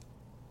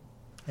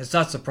 It's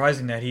not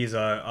surprising that he's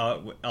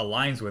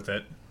aligns with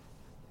it.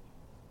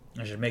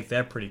 I should make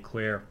that pretty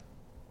clear.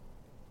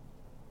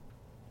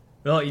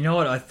 Well, you know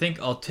what? I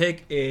think I'll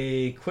take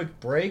a quick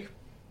break.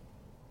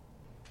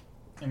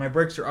 And my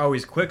breaks are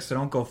always quick, so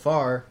don't go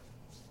far.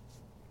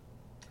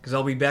 Because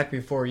I'll be back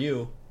before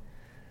you.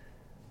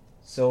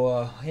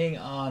 So hang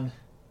on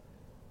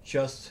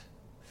just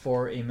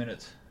for a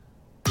minute.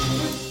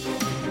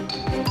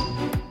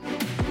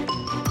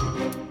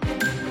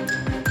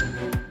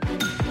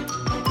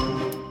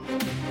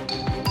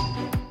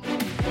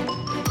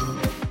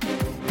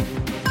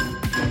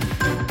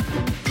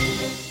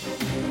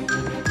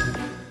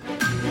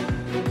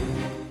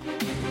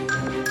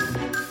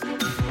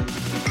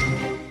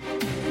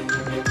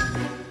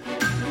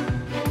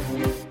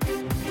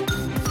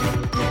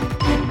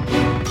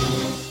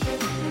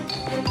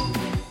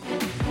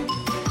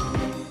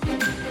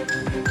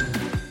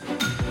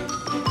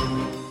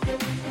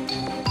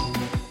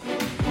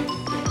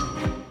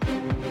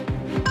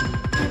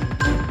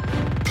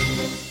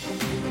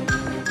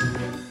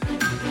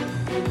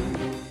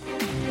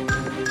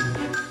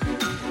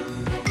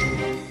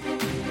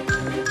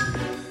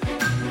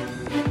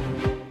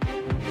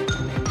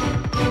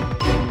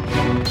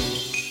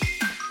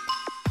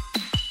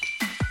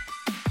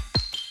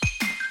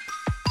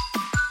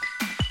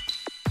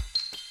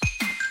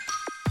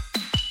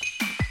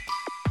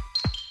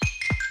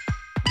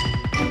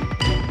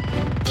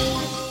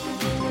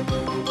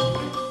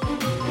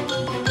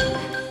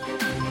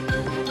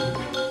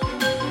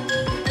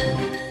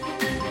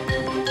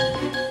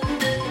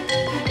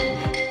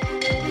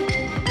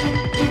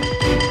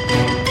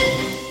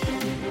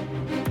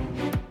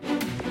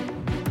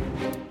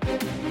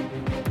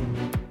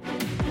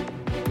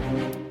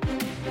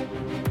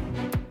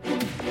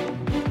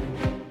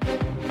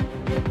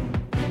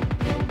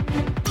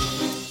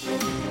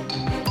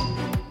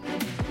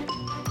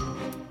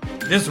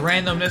 This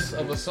randomness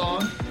of a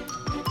song.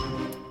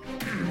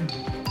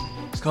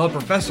 It's called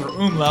Professor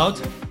Umlaut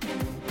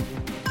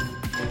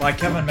by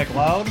Kevin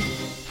MacLeod.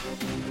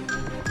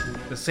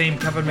 The same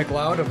Kevin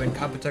MacLeod of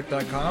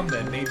Incompetech.com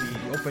that made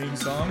the opening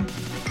song.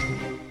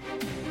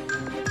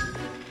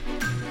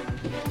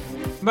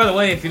 By the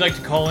way, if you'd like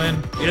to call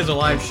in, it is a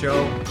live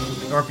show.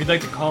 Or if you'd like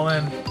to call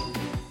in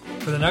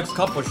for the next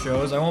couple of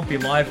shows, I won't be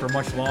live for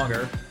much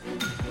longer.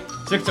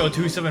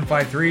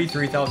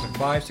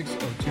 602-753-3005,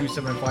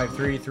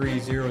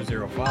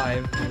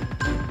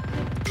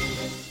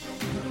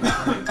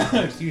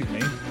 602-753-3005. Excuse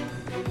me.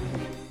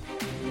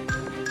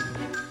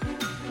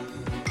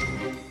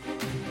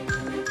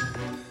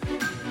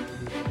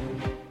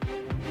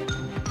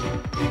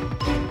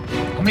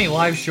 How many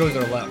live shows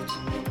are left?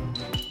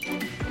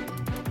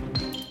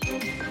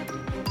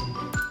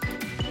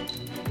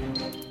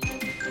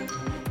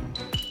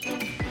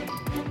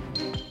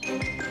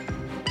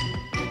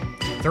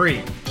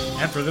 Three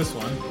after this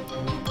one.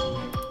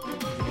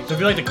 So if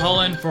you'd like to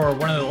call in for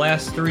one of the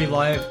last three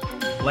live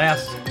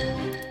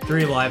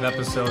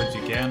episodes,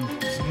 you can.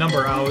 This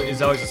number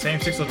is always the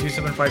same,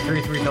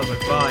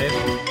 602-753-3005.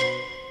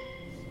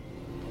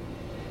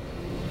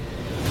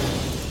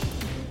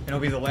 And it'll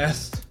be the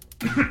last.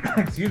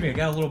 Excuse me, I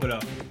got a little bit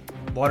of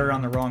water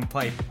on the wrong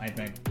pipe, I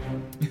think.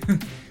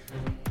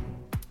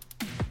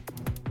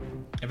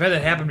 I've had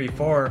that happen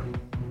before.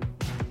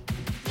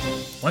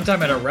 One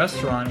time at a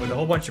restaurant with a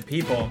whole bunch of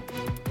people,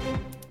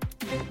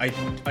 I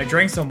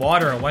drank some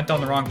water and went down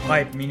the wrong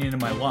pipe, meaning into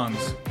my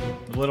lungs,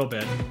 a little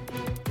bit.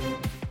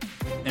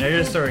 And I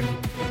just started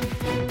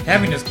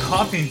having this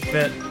coughing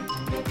fit,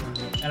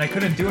 and I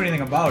couldn't do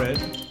anything about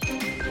it.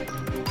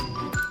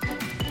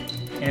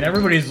 And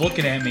everybody's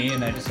looking at me,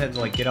 and I just had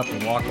to get up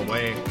and walk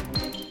away.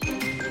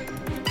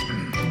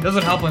 It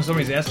doesn't help when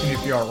somebody's asking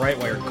if you're alright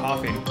while you're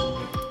coughing.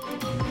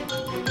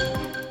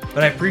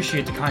 But I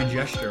appreciate the kind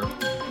gesture.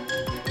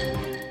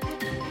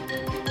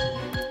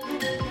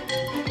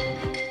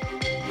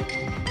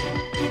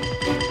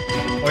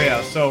 Oh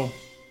yeah, so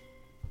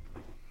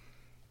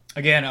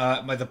again,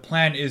 the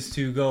plan is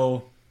to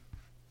go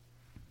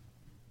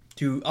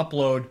to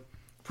upload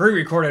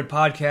pre-recorded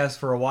podcasts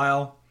for a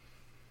while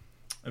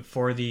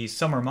for the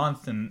summer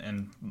month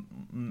and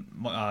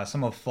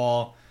some of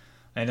fall,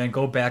 and then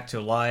go back to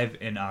live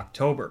in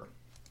October.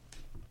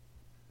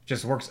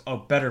 Just works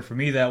out better for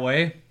me that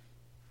way.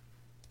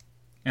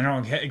 And I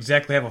don't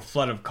exactly have a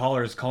flood of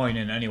callers calling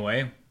in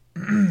anyway.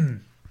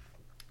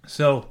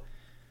 So,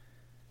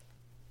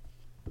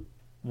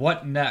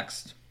 what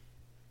next?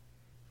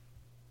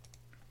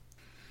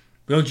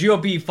 Will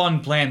GOP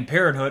fund Planned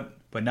Parenthood,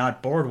 but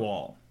not Border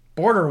Wall?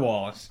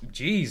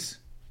 Jeez.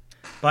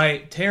 By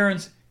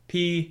Terrence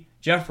P.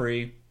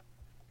 Jeffrey.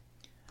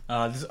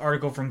 This is an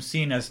article from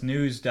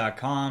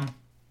CNSnews.com.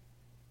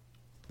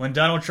 When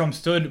Donald Trump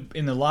stood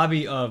in the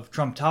lobby of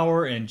Trump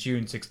Tower in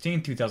June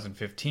 16,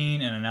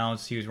 2015, and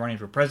announced he was running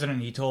for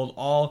president, he told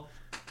all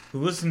who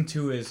listened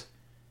to his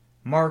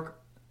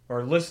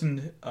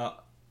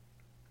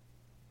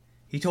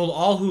he told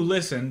all who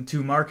listened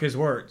to mark his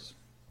words.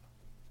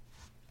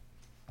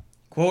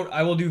 Quote,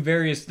 "I will do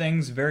various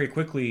things very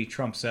quickly,"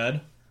 Trump said.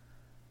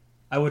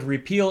 "I would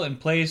repeal and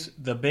place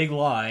the big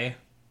lie,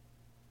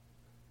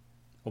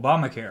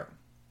 Obamacare.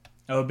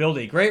 I would build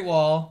a Great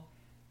Wall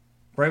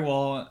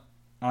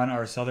on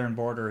our southern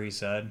border," he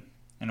said,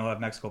 "and I'll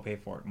have Mexico pay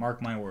for it.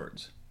 Mark my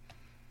words."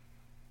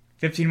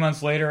 15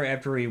 months later,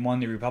 after he won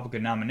the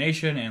Republican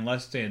nomination and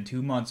less than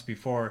 2 months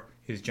before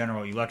his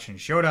general election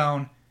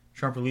showdown,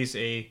 Trump released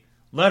a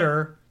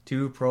letter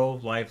to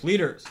pro-life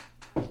leaders.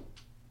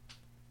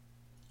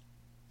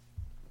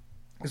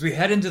 As we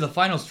head into the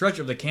final stretch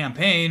of the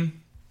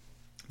campaign,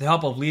 the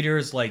help of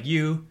leaders like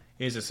you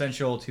is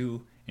essential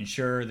to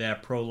ensure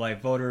that pro-life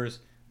voters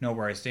know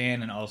where I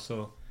stand and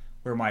also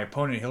where my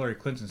opponent Hillary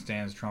Clinton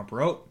stands, Trump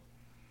wrote.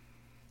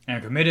 "I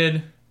am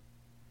committed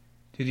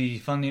to the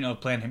funding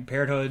of Planned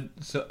Parenthood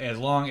so as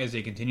long as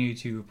they continue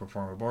to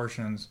perform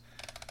abortions,"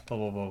 blah,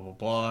 blah, blah, blah,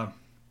 blah.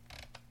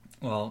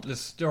 Well, this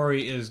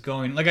story is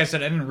going... Like I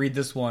said, I didn't read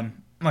this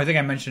one. I think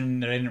I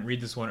mentioned that I didn't read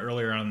this one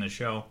earlier on in the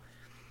show.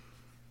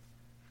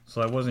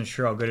 So I wasn't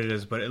sure how good it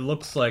is, but it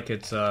looks like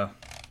it's not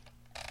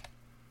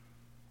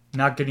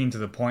getting to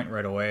the point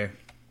right away.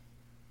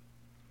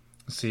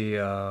 Let's see,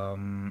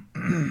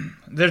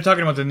 they're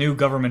talking about the new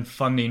government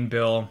funding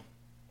bill.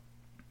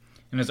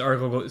 And this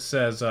article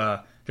says,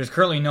 there's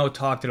currently no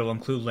talk that will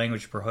include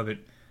language to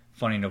prohibit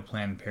funding of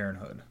Planned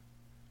Parenthood.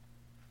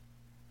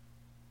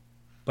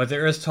 But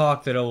there is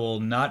talk that it will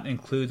not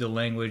include the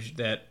language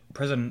that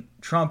President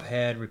Trump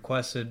had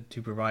requested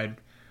to provide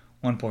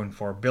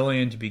 $1.4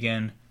 billion to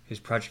begin his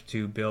project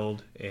to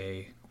build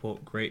a,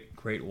 quote,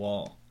 Great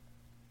Wall.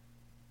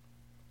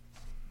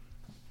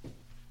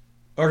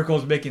 Article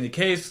is making the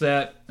case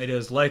that it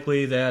is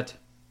likely that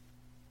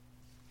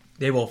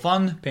they will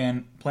fund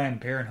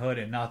Planned Parenthood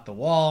and not the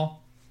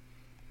wall.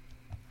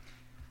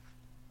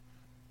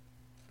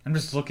 I'm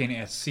just looking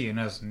at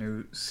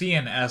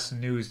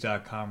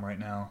CNSnews.com right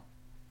now.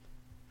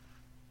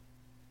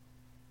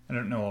 I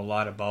don't know a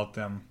lot about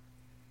them,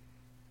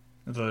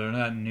 although they're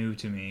not new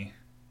to me.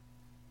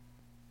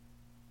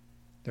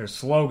 Their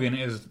slogan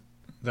is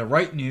 "The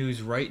right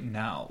news right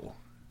now."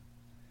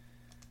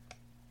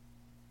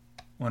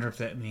 Wonder if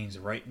that means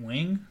right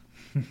wing?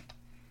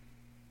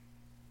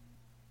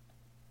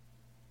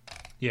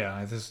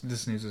 Yeah,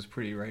 this news is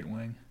pretty right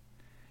wing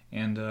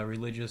and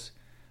religious.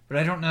 But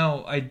I don't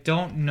know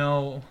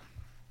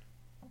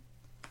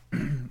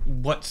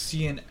what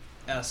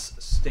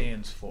CNS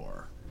stands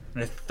for.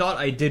 And I thought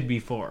I did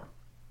before.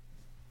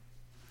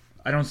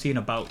 I don't see an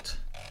about.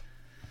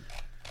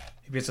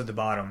 Maybe it's at the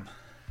bottom.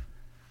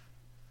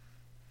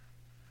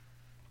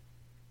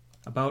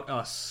 About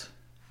Us.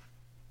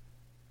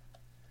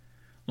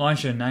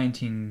 Launched in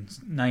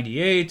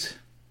 1998.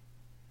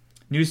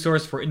 News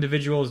source for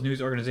individuals,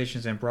 news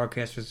organizations, and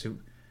broadcasters who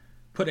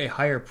put a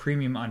higher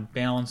premium on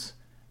balance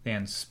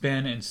than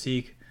spin and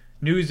seek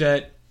news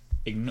that's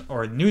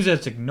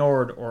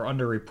ignored or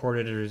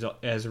underreported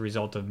as a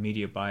result of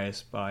media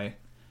bias by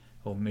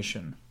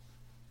omission.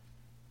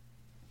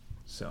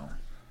 So,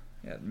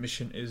 yeah, the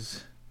mission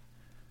is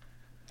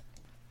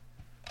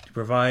to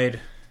provide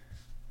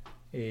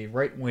a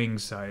right-wing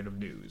side of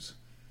news.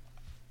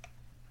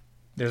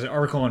 There's an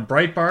article in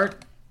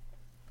Breitbart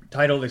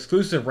titled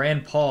 "Exclusive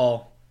Rand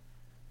Paul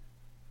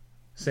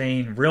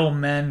saying real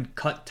men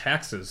cut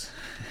taxes."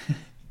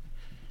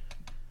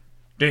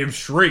 Damn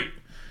straight.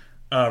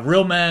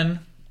 Real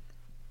men,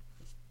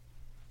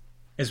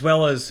 as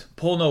well as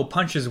pull no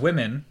punches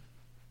women,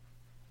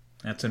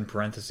 that's in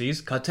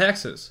parentheses, cut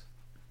taxes.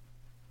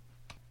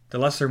 The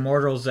lesser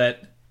mortals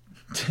that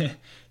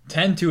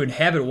tend to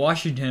inhabit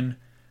Washington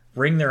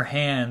wring their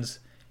hands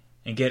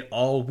and get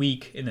all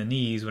weak in the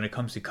knees when it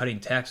comes to cutting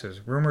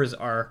taxes. Rumors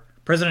are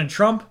President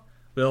Trump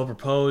will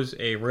propose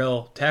a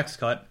real tax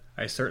cut.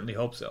 I certainly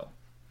hope so.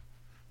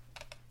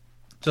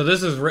 So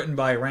this is written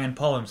by Rand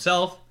Paul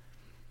himself,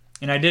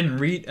 and I didn't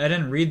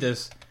read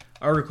this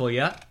article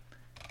yet,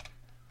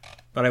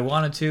 but I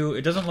wanted to.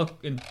 It doesn't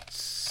look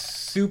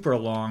super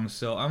long,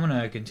 so I'm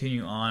gonna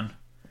continue on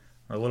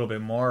a little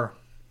bit more.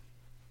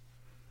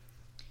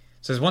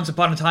 It says, once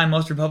upon a time,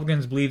 most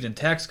Republicans believed in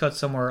tax cuts.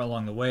 Somewhere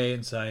along the way,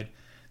 inside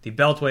the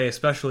Beltway,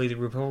 especially,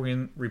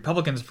 the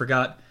Republicans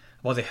forgot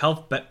about the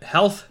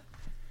health.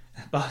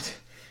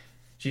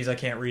 Jeez, I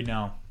can't read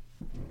now.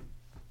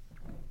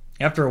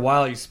 After a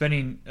while, you're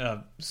spending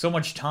so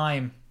much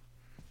time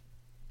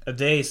a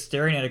day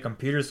staring at a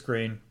computer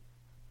screen.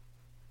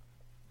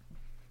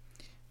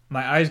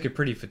 My eyes get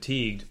pretty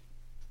fatigued.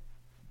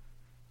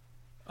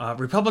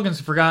 Republicans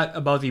forgot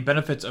about the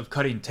benefits of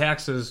cutting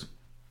taxes.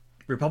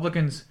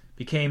 Republicans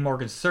became more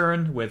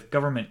concerned with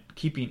government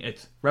keeping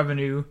its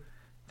revenue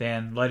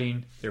than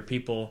letting their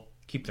people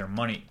keep their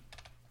money.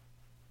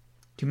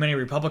 Too many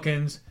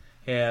Republicans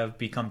have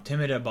become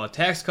timid about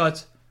tax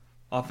cuts,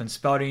 often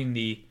spouting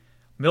the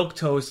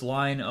milquetoast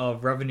line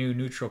of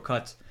revenue-neutral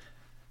cuts.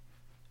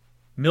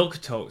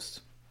 Milquetoast.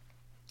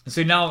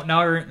 So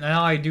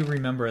now I do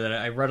remember that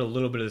I read a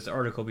little bit of this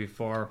article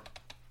before,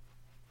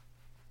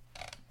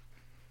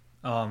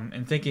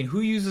 and thinking, who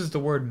uses the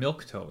word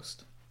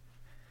milquetoast?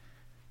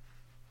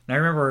 And I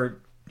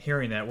remember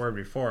hearing that word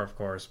before, of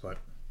course, but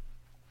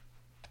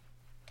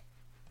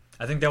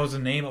I think that was the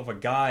name of a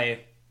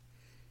guy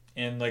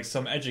in like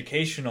some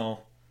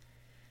educational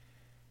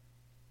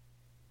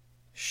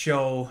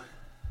show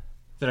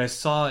that I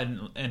saw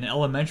in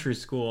elementary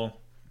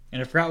school,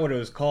 and I forgot what it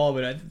was called,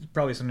 but it's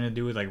probably something to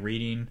do with like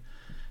reading.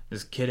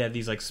 This kid had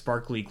these like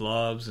sparkly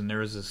gloves, and there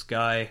was this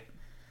guy.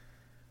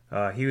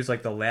 He was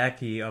like the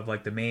lackey of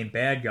like the main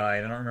bad guy,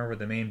 and I don't remember what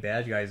the main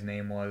bad guy's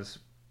name was,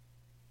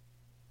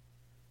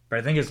 but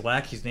I think his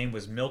lackey's name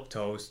was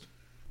Milquetoast.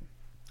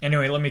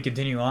 Anyway, let me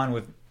continue on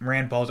with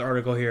Rand Paul's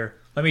article here.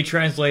 Let me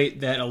translate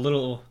that a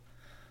little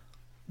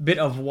bit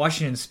of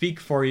Washington speak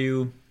for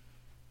you.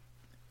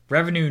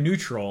 Revenue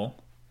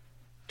neutral.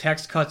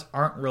 Tax cuts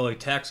aren't really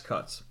tax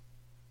cuts.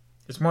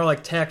 It's more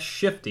like tax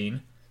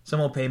shifting. Some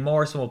will pay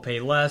more, some will pay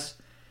less,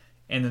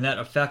 and the net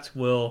effect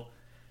will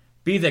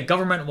be that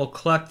government will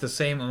collect the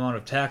same amount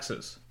of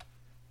taxes.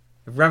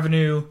 If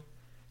revenue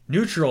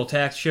neutral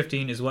tax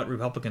shifting is what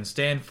Republicans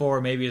stand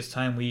for, maybe it's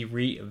time we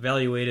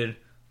reevaluated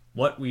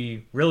what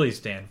we really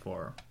stand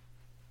for.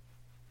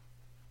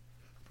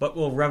 What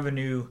will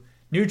revenue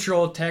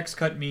neutral tax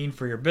cut mean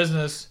for your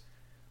business?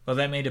 Well,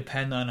 that may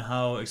depend on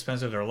how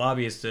expensive their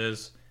lobbyist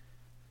is,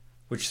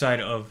 which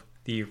side of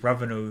the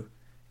revenue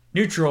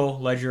neutral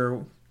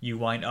ledger you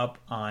wind up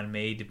on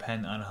may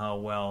depend on how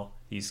well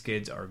these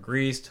skids are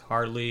greased.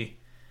 Hardly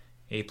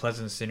a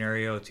pleasant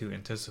scenario to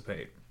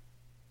anticipate.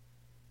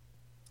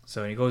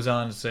 So he goes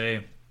on to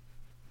say,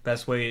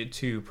 best way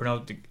to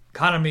promote the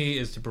economy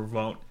is to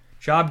promote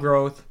job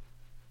growth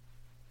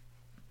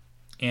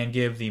and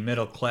give the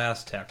middle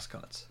class tax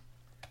cuts.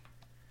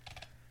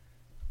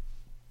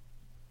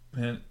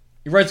 And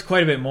he writes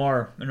quite a bit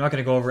more. I'm not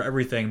going to go over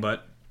everything,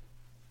 but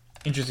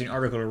interesting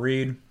article to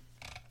read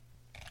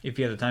if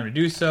you have the time to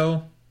do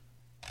so.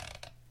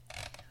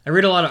 I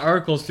read a lot of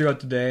articles throughout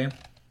the day, and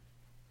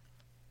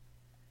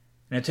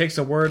it takes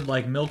a word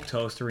like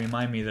milquetoast to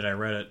remind me that I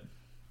read it.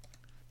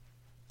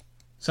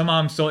 Somehow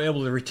I'm still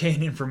able to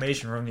retain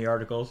information from the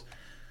articles.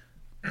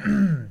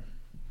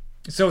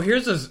 So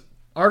here's this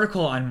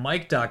article on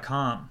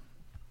Mike.com.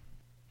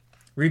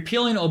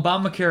 Repealing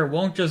Obamacare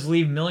won't just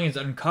leave millions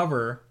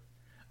uncovered.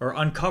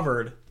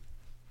 Repealing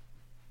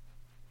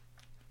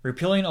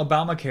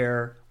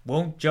Obamacare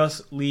won't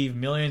just leave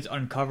millions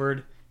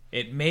uncovered.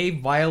 It may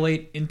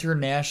violate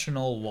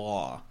international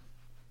law.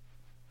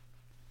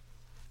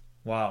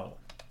 Wow.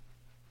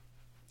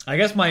 I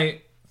guess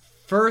my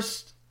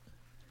first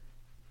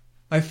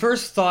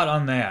thought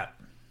on that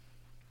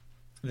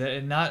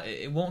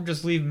it won't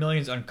just leave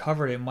millions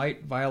uncovered, it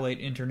might violate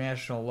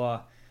international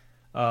law.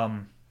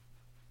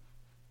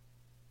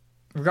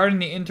 Regarding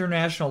the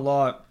international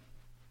law,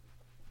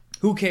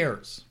 who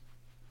cares?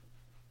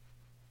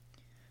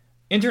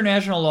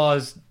 International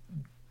laws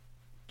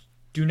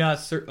do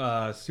not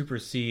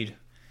supersede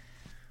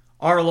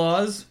our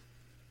laws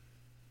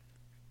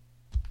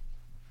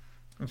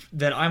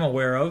that I'm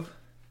aware of.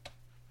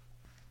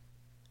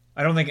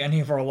 I don't think any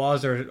of our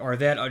laws are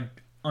that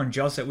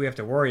unjust that we have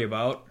to worry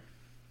about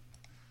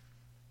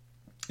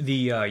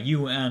the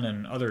UN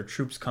and other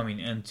troops coming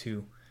in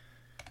to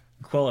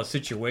quell a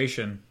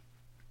situation.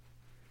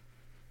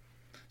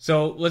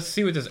 So let's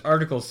see what this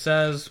article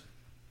says.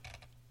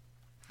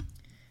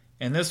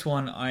 And this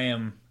one I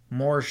am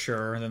more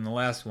sure than the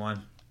last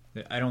one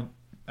that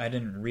I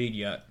didn't read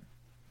yet.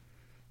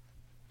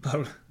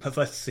 But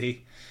let's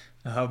see.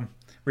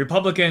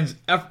 Republicans'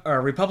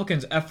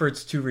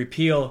 efforts to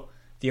repeal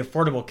the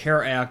Affordable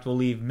Care Act will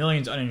leave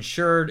millions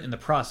uninsured in the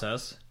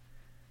process.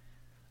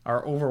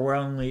 Are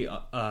overwhelmingly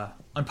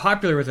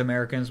unpopular with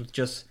Americans, with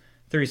just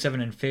 37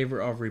 in favor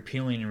of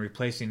repealing and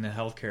replacing the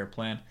health care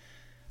plan.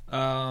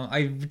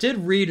 I did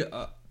read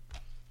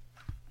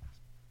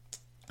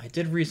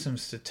some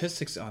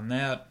statistics on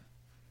that.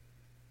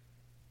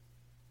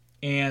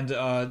 And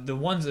the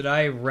ones that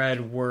I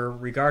read were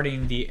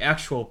regarding the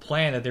actual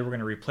plan that they were going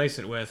to replace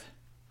it with.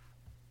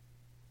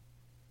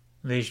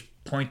 They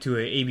point to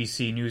an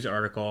ABC News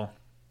article.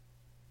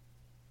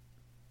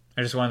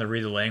 I just wanted to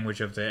read the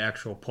language of the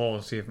actual poll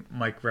to see if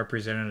Mike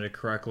represented it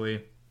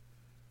correctly.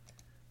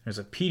 There's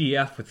a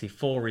PDF with the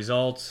full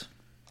results.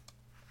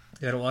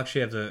 That'll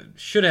actually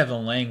should have the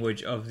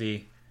language of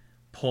the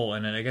poll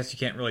in it. I guess you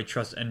can't really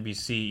trust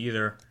NBC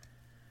either.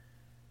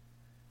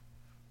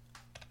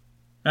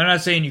 I'm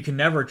not saying you can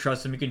never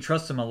trust them. You can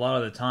trust them a lot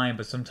of the time,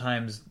 but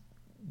sometimes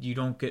you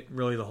don't get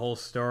really the whole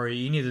story.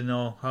 You need to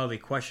know how the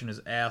question is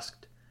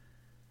asked.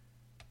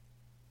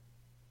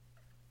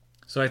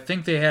 So I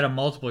think they had a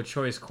multiple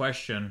choice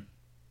question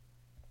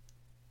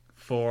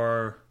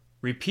for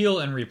repeal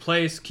and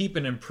replace, keep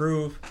and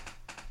improve,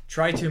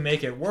 try to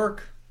make it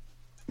work,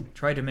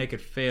 try to make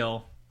it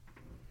fail.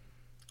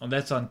 Oh,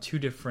 that's on two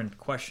different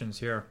questions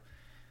here.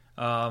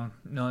 No,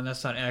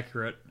 that's not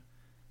accurate.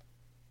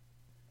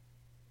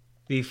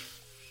 The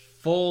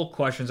full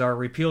questions are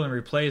repeal and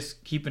replace,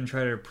 keep and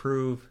try to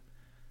improve,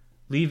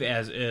 leave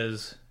as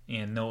is,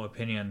 and no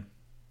opinion.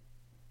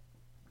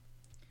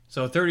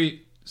 So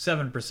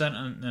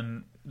 37%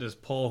 in this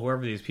poll,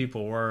 whoever these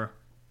people were.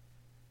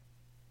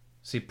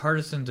 See,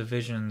 partisan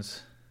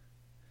divisions,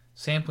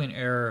 sampling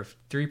error of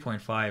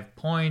 3.5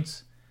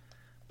 points.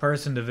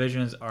 Partisan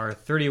divisions are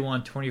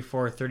 31,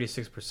 24,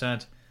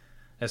 36%.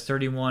 That's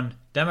 31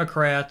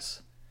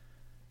 Democrats,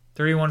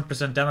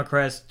 31%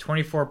 Democrats,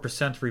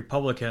 24%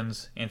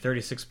 Republicans, and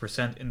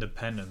 36%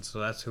 Independents. So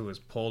that's who was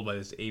polled by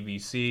this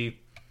ABC. Of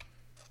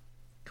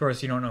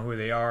course, you don't know who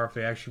they are, if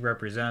they actually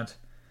represent.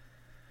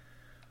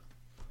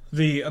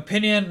 The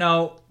opinion,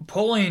 now,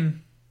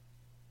 polling,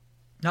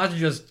 not to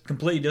just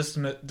completely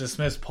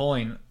dismiss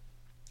polling,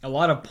 a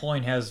lot of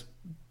polling has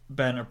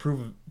been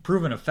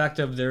proven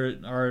effective. There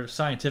are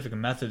scientific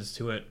methods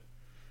to it.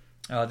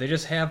 They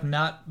just have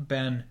not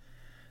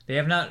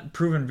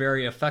proven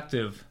very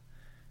effective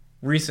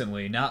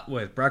recently, not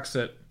with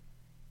Brexit,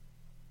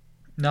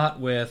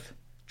 not with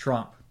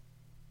Trump.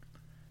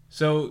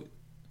 So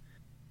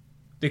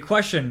the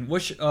question,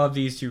 which of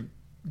these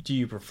do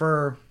you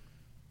prefer?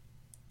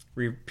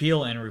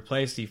 Repeal and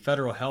replace the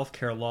federal health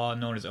care law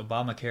known as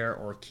Obamacare,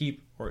 or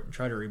keep or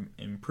try to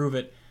improve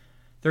it?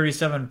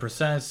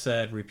 37%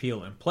 said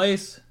repeal and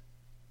place.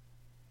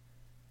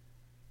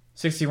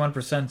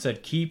 61%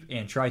 said keep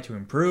and try to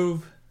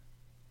improve.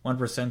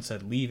 1%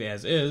 said leave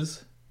as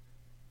is.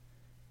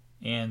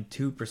 And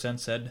 2%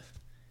 said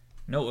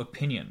no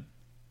opinion.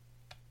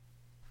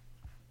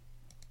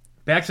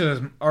 Back to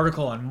this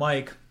article on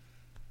Mike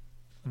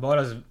about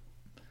us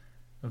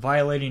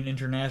violating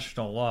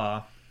international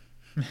law.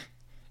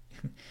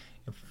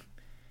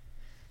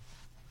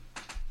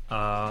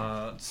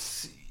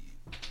 Let's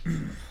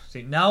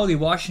see. Now the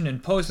Washington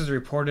Post has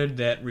reported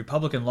that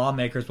Republican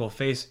lawmakers will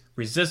face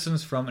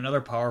resistance from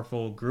another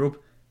powerful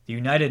group, the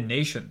United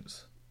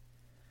Nations.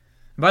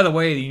 And by the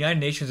way, the United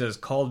Nations has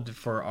called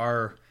for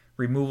our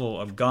removal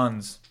of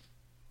guns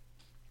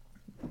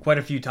quite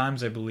a few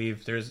times, I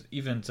believe. There's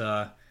even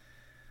an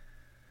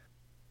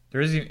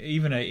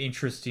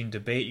interesting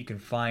debate you can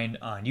find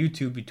on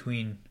YouTube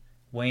between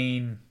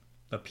Wayne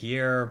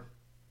LaPierre,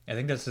 I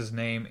think that's his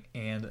name,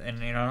 and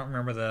I don't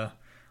remember the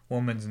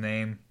woman's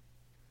name.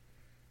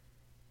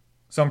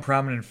 Some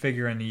prominent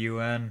figure in the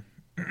UN,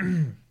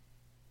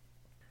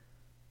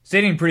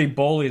 stating pretty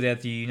boldly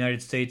that the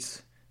United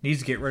States needs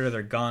to get rid of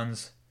their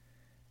guns,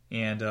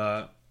 and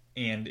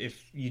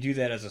if you do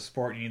that as a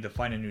sport, you need to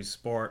find a new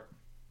sport.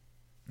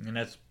 And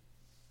that's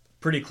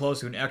pretty close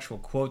to an actual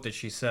quote that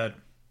she said.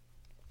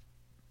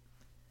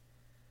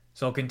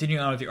 So I'll continue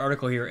on with the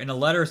article here. In a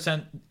letter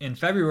sent in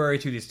February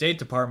to the State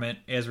Department,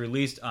 as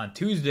released on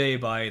Tuesday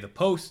by the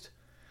Post,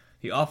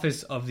 the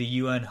Office of the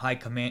UN High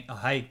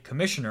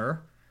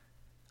Commissioner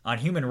on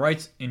Human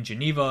Rights in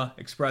Geneva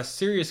expressed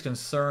serious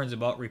concerns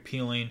about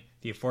repealing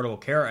the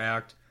Affordable Care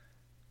Act,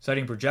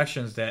 citing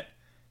projections that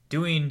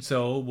doing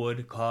so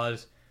would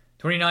cause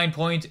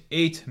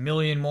 29.8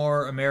 million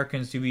more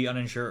Americans to be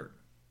uninsured.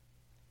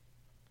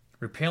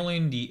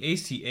 Repealing the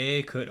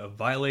ACA could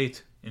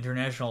violate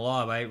international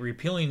law. By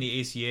repealing the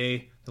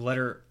ACA, the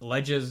letter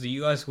alleges the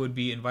U.S. would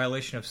be in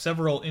violation of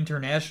several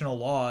international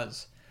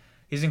laws.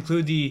 These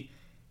include the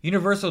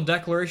Universal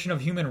Declaration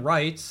of Human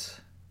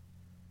Rights,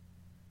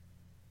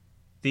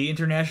 the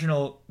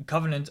International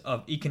Covenant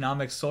of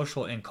Economic,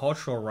 Social, and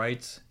Cultural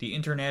Rights, the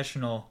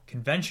International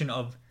Convention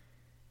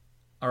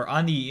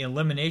on the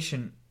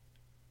Elimination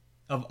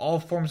of All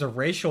Forms of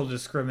Racial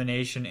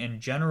Discrimination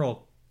and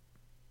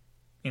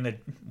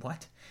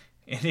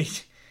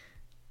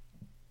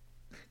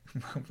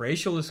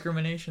racial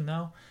discrimination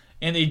now?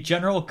 And a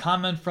general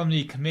comment from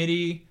the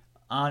Committee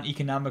on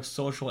Economic,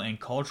 Social, and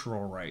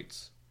Cultural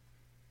Rights,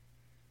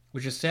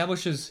 which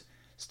establishes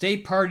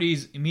state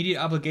parties' immediate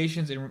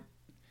obligations in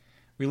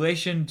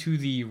relation to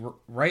the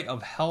right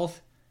of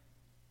health,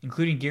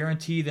 including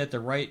guarantee that the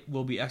right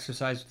will be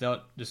exercised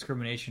without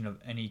discrimination of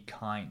any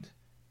kind.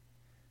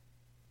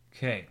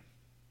 Okay.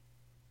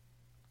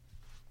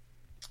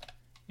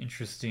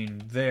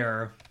 Interesting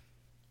there.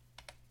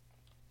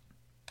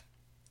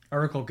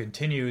 article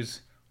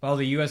continues, while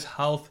the U.S.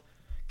 health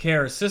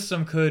care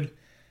system could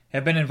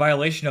have been in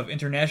violation of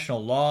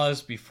international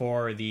laws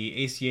before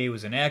the ACA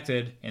was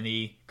enacted, and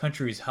the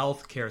country's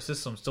health care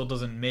system still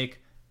doesn't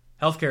make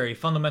healthcare a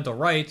fundamental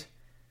right,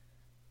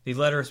 the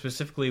letter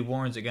specifically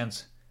warns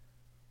against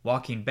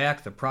walking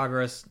back the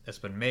progress that's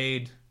been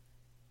made,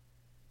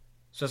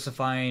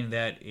 specifying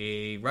that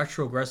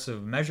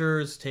retrogressive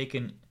measures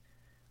taken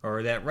in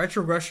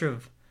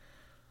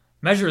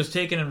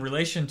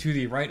relation to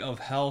the right of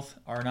health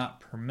are not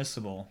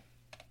permissible.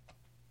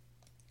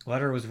 The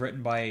letter was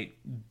written by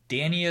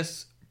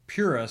Danius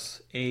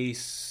Purus, a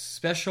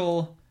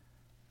special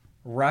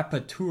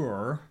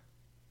rapporteur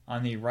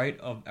on the right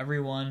of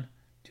everyone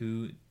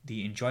to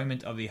the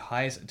enjoyment of the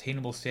highest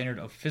attainable standard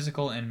of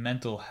physical and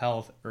mental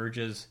health,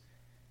 urges,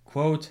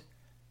 quote,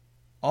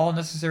 all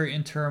necessary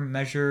interim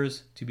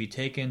measures to be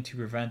taken to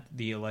prevent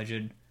the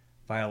alleged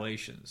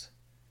violations.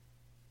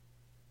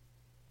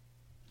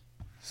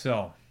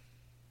 So,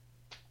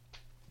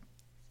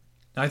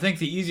 I think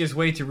the easiest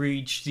way to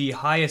reach the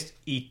highest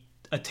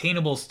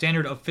attainable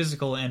standard of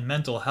physical and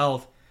mental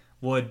health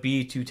would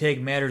be to take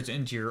matters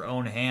into your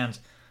own hands.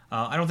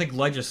 I don't think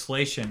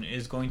legislation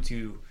is going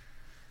to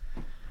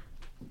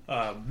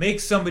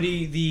make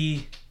somebody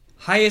the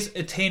highest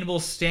attainable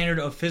standard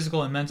of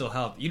physical and mental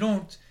health.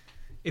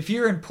 If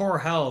you're in poor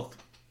health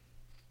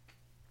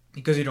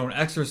because you don't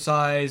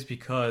exercise,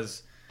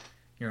 because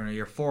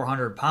you're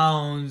 400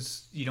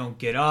 pounds, you don't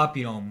get up,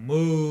 you don't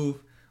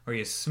move, or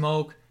you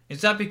smoke,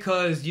 it's not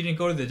because you didn't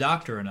go to the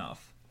doctor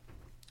enough.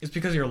 It's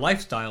because your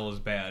lifestyle is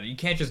bad. You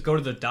can't just go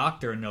to the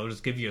doctor and they'll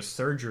just give you a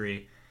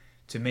surgery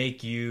to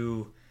make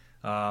you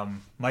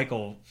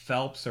Michael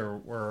Phelps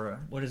or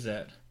what is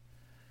that?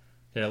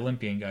 The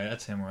Olympian guy.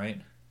 That's him, right?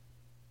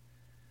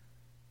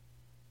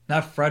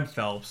 Not Fred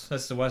Phelps.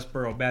 That's the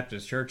Westboro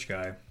Baptist Church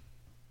guy.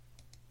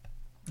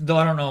 Though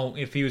I don't know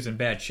if he was in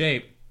bad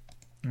shape.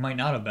 He might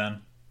not have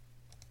been.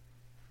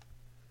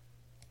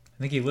 I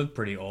think he lived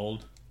pretty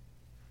old.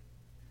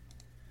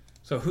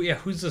 So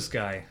who's this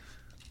guy?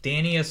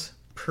 Danius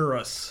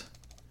Purus.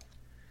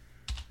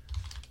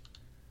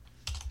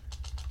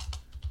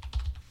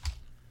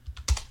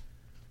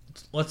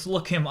 Let's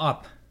look him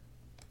up.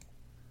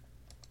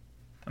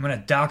 I'm gonna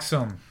dox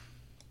him.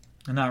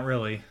 Not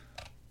really.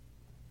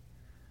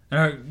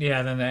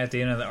 Then at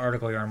the end of the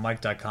article you're on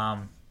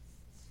Mike.com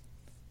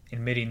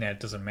admitting that it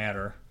doesn't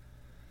matter.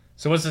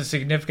 So what's the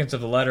significance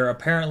of the letter?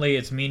 Apparently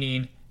its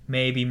meaning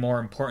may be more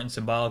important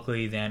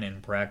symbolically than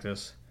in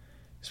practice.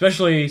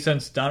 Especially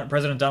since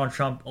President Donald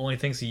Trump only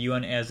thinks the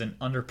UN as an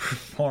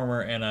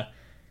underperformer and a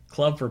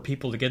club for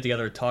people to get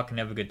together, talk, and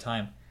have a good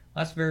time.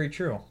 That's very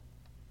true.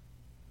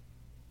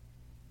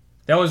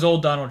 That was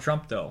old Donald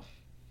Trump, though.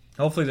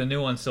 Hopefully the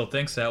new one still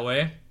thinks that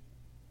way.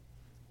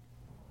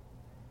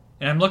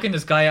 And I'm looking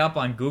this guy up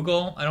on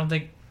Google. I don't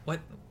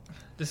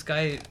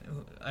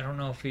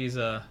know if he's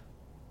I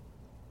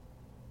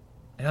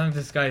don't think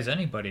this guy's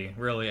anybody,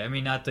 really. I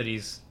mean, not that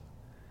he's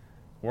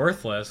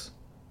worthless,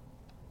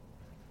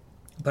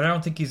 but I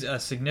don't think he's a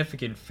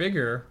significant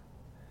figure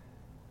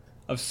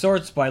of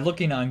sorts by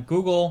looking on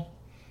Google.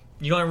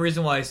 The only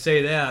reason why I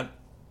say that,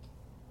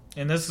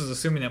 and this is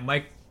assuming that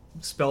Mike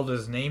spelled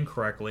his name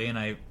correctly, and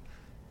I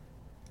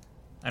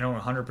don't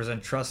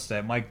 100% trust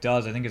that Mike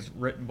does. I think it's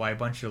written by a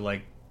bunch of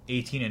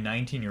 18 and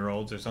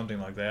 19-year-olds or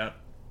something like that.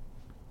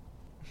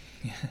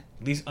 At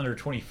least under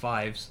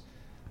 25s.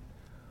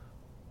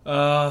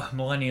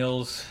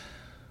 Millennials,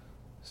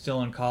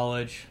 still in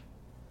college,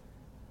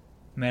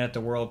 mad at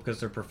the world because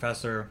their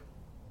professor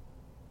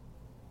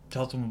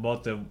tells them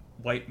about the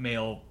white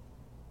male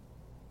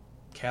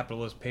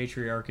capitalist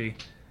patriarchy.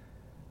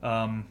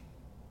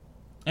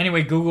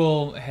 Anyway,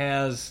 Google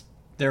has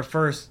their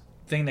first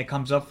thing that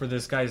comes up for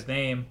this guy's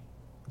name,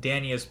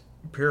 Danius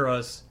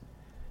Purus,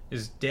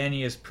 is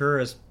Danius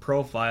Purus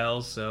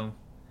profiles, so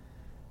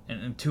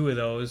and two of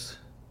those.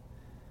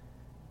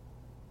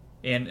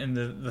 And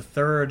the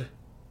third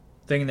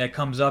thing that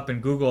comes up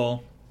in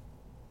Google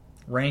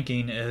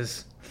ranking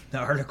is the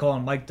article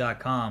on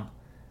Mike.com.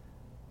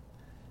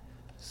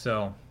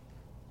 So,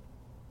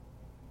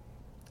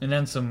 and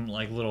then some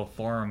little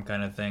forum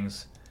kind of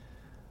things.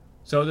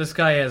 So this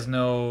guy has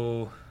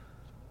no,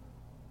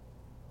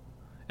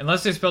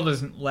 unless they spelled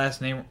his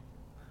last name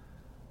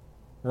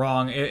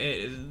wrong,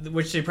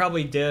 which they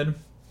probably did.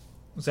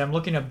 So I'm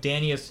looking up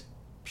Danius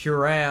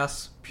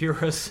Purus.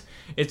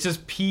 It's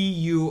just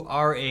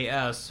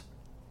Puras.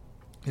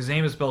 His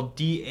name is spelled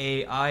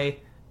Danius,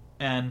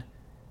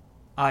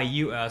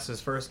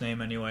 his first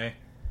name anyway.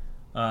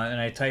 And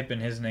I type in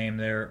his name,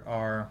 there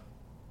are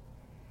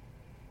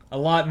a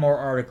lot more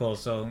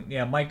articles. So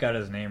yeah, Mike got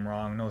his name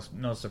wrong.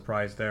 No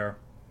surprise there.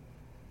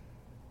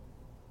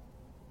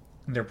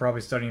 They're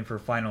probably studying for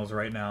finals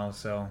right now,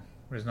 so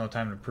there's no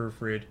time to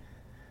proofread.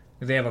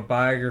 They have a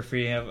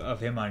biography of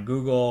him on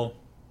Google.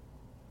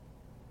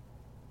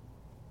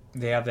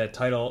 They have that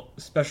title,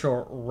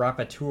 Special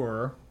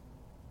Rapporteur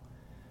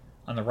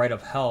on the Right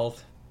of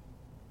Health,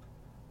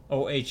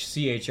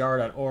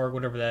 ohchr.org,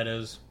 whatever that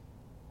is.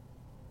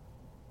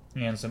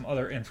 and some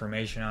other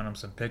information on him,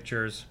 some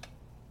pictures.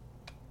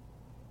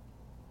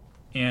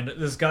 And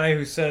this guy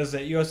who says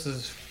that U.S.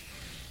 is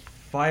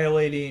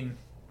violating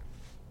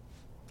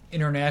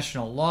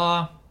international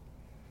law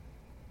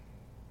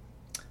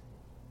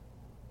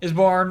was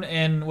born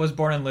in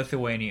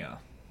Lithuania,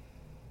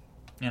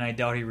 and I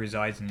doubt he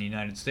resides in the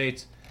United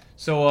States.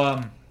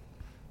 So,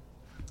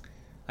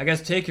 I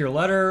guess take your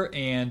letter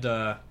and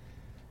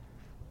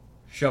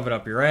shove it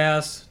up your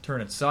ass,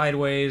 turn it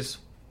sideways.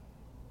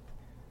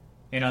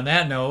 And on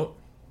that note,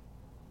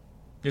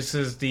 this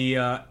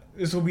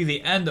will be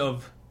the end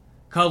of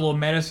Caldwell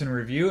Madison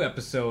Review,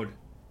 episode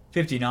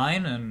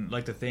 59, and I'd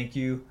like to thank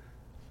you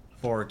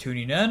for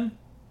tuning in.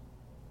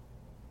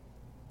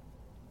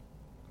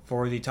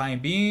 For the time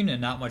being,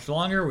 and not much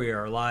longer, we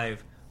are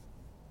live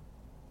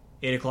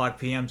 8 o'clock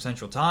p.m.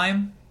 Central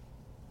Time.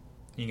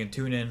 You can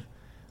tune in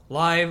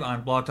live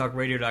on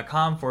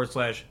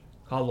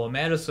blogtalkradio.com/Caldwell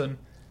Madison.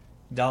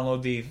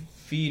 Download the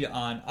feed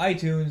on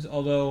iTunes,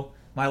 although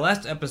my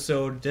last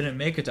episode didn't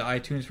make it to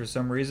iTunes for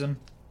some reason.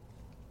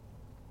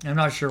 I'm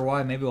not sure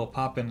why. Maybe it'll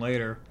pop in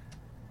later.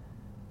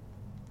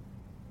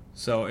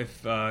 So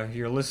if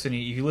you listen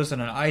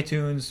on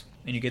iTunes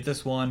and you get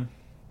this one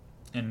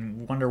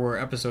and wonder where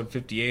episode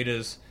 58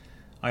 is,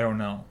 I don't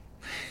know.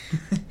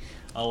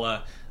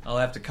 I'll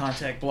have to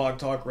contact Blog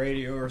Talk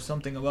Radio or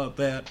something about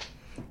that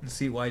and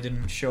see why it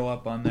didn't show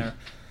up on there.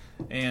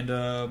 And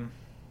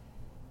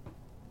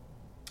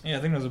yeah,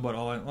 I think that was about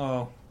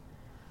all.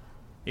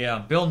 Yeah,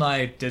 Bill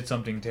Nye did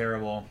something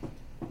terrible.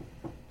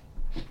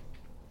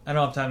 I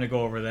don't have time to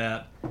go over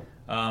that.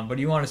 But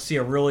you want to see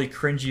a really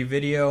cringy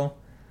video?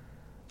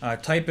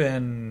 Type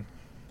in,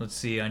 let's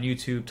see, on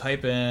YouTube.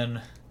 Type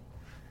in.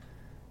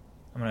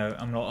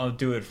 I'll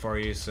do it for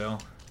you. So,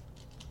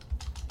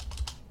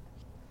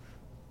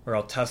 or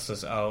I'll test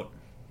this out.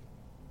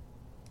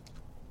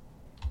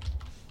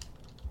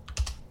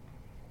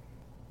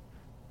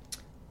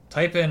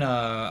 Type in,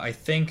 I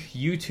think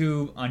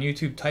YouTube on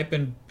YouTube. Type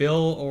in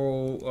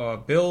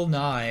Bill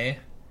Nye,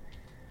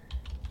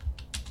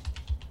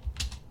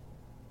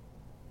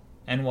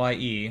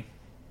 NYE,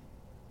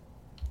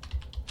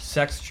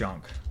 sex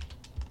junk.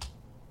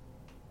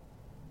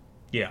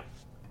 Yeah.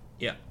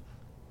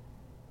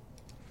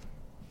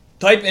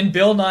 Type in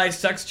Bill Nye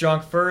sex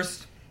junk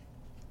first.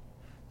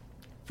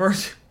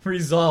 First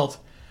result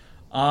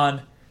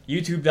on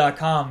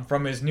YouTube.com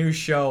from his new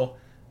show,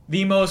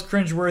 the most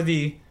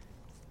cringeworthy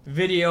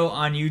video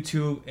on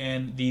YouTube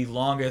in the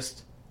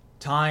longest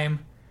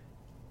time.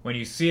 When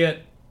you see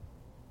it,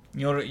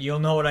 you'll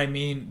know what I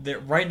mean.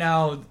 Right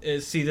now,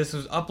 see, this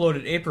was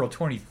uploaded April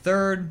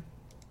 23rd.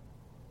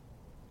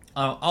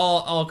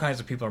 All kinds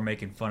of people are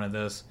making fun of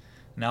this.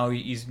 Now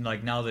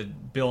now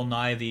that Bill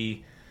Nye,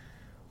 the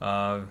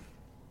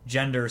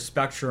gender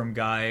spectrum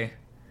guy,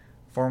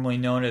 formerly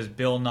known as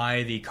Bill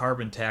Nye, the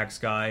carbon tax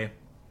guy,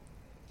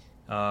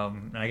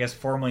 and I guess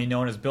formerly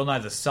known as Bill Nye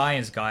the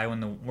Science Guy when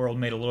the world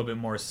made a little bit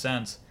more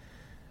sense.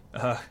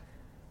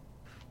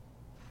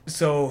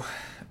 So,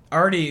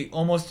 already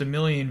almost 1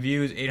 million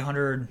views,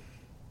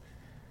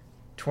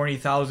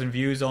 820,000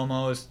 views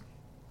almost,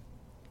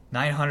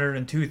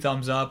 902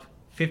 thumbs up,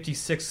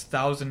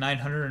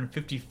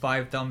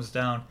 56,955 thumbs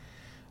down.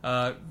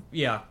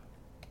 Yeah.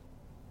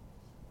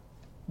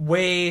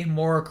 Way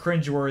more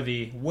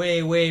cringeworthy.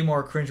 Way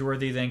more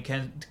cringeworthy than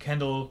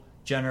Kendall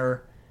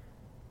Jenner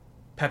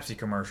Pepsi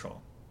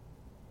commercial.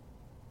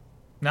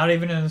 Not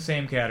even in the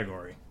same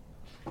category.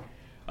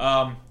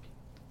 Well,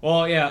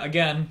 yeah,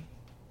 again,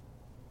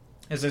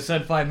 as I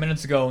said 5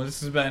 minutes ago,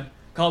 this has been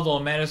Caldwell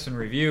Madison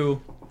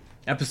Review,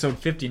 episode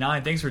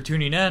 59. Thanks for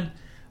tuning in.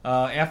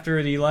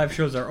 After the live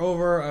shows are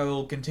over, I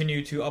will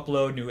continue to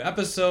upload new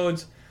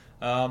episodes.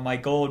 My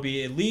goal would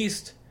be at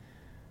least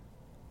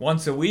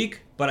once a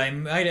week, but I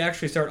might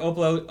actually start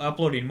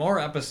uploading more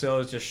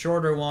episodes, just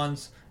shorter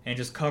ones, and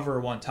just cover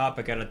one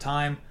topic at a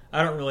time.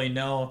 I don't really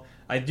know.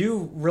 I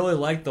do really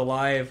like the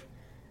live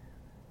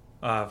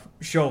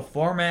show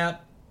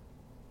format,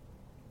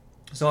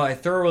 so I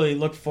thoroughly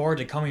look forward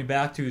to coming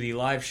back to the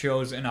live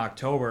shows in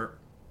October.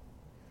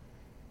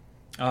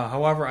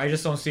 However, I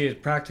just don't see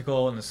it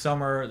practical in the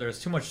summer.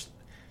 There's too much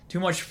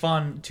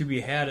fun to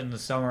be had in the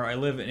summer. I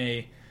live in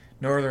a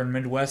northern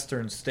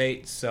Midwestern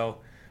state, so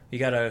you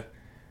gotta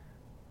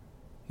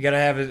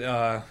have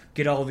it,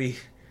 get all the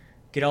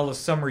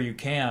summer you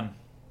can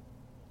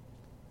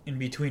in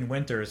between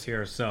winters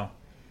here. So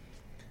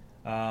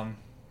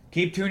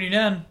keep tuning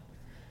in,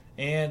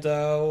 and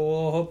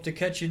we'll hope to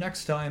catch you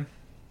next time.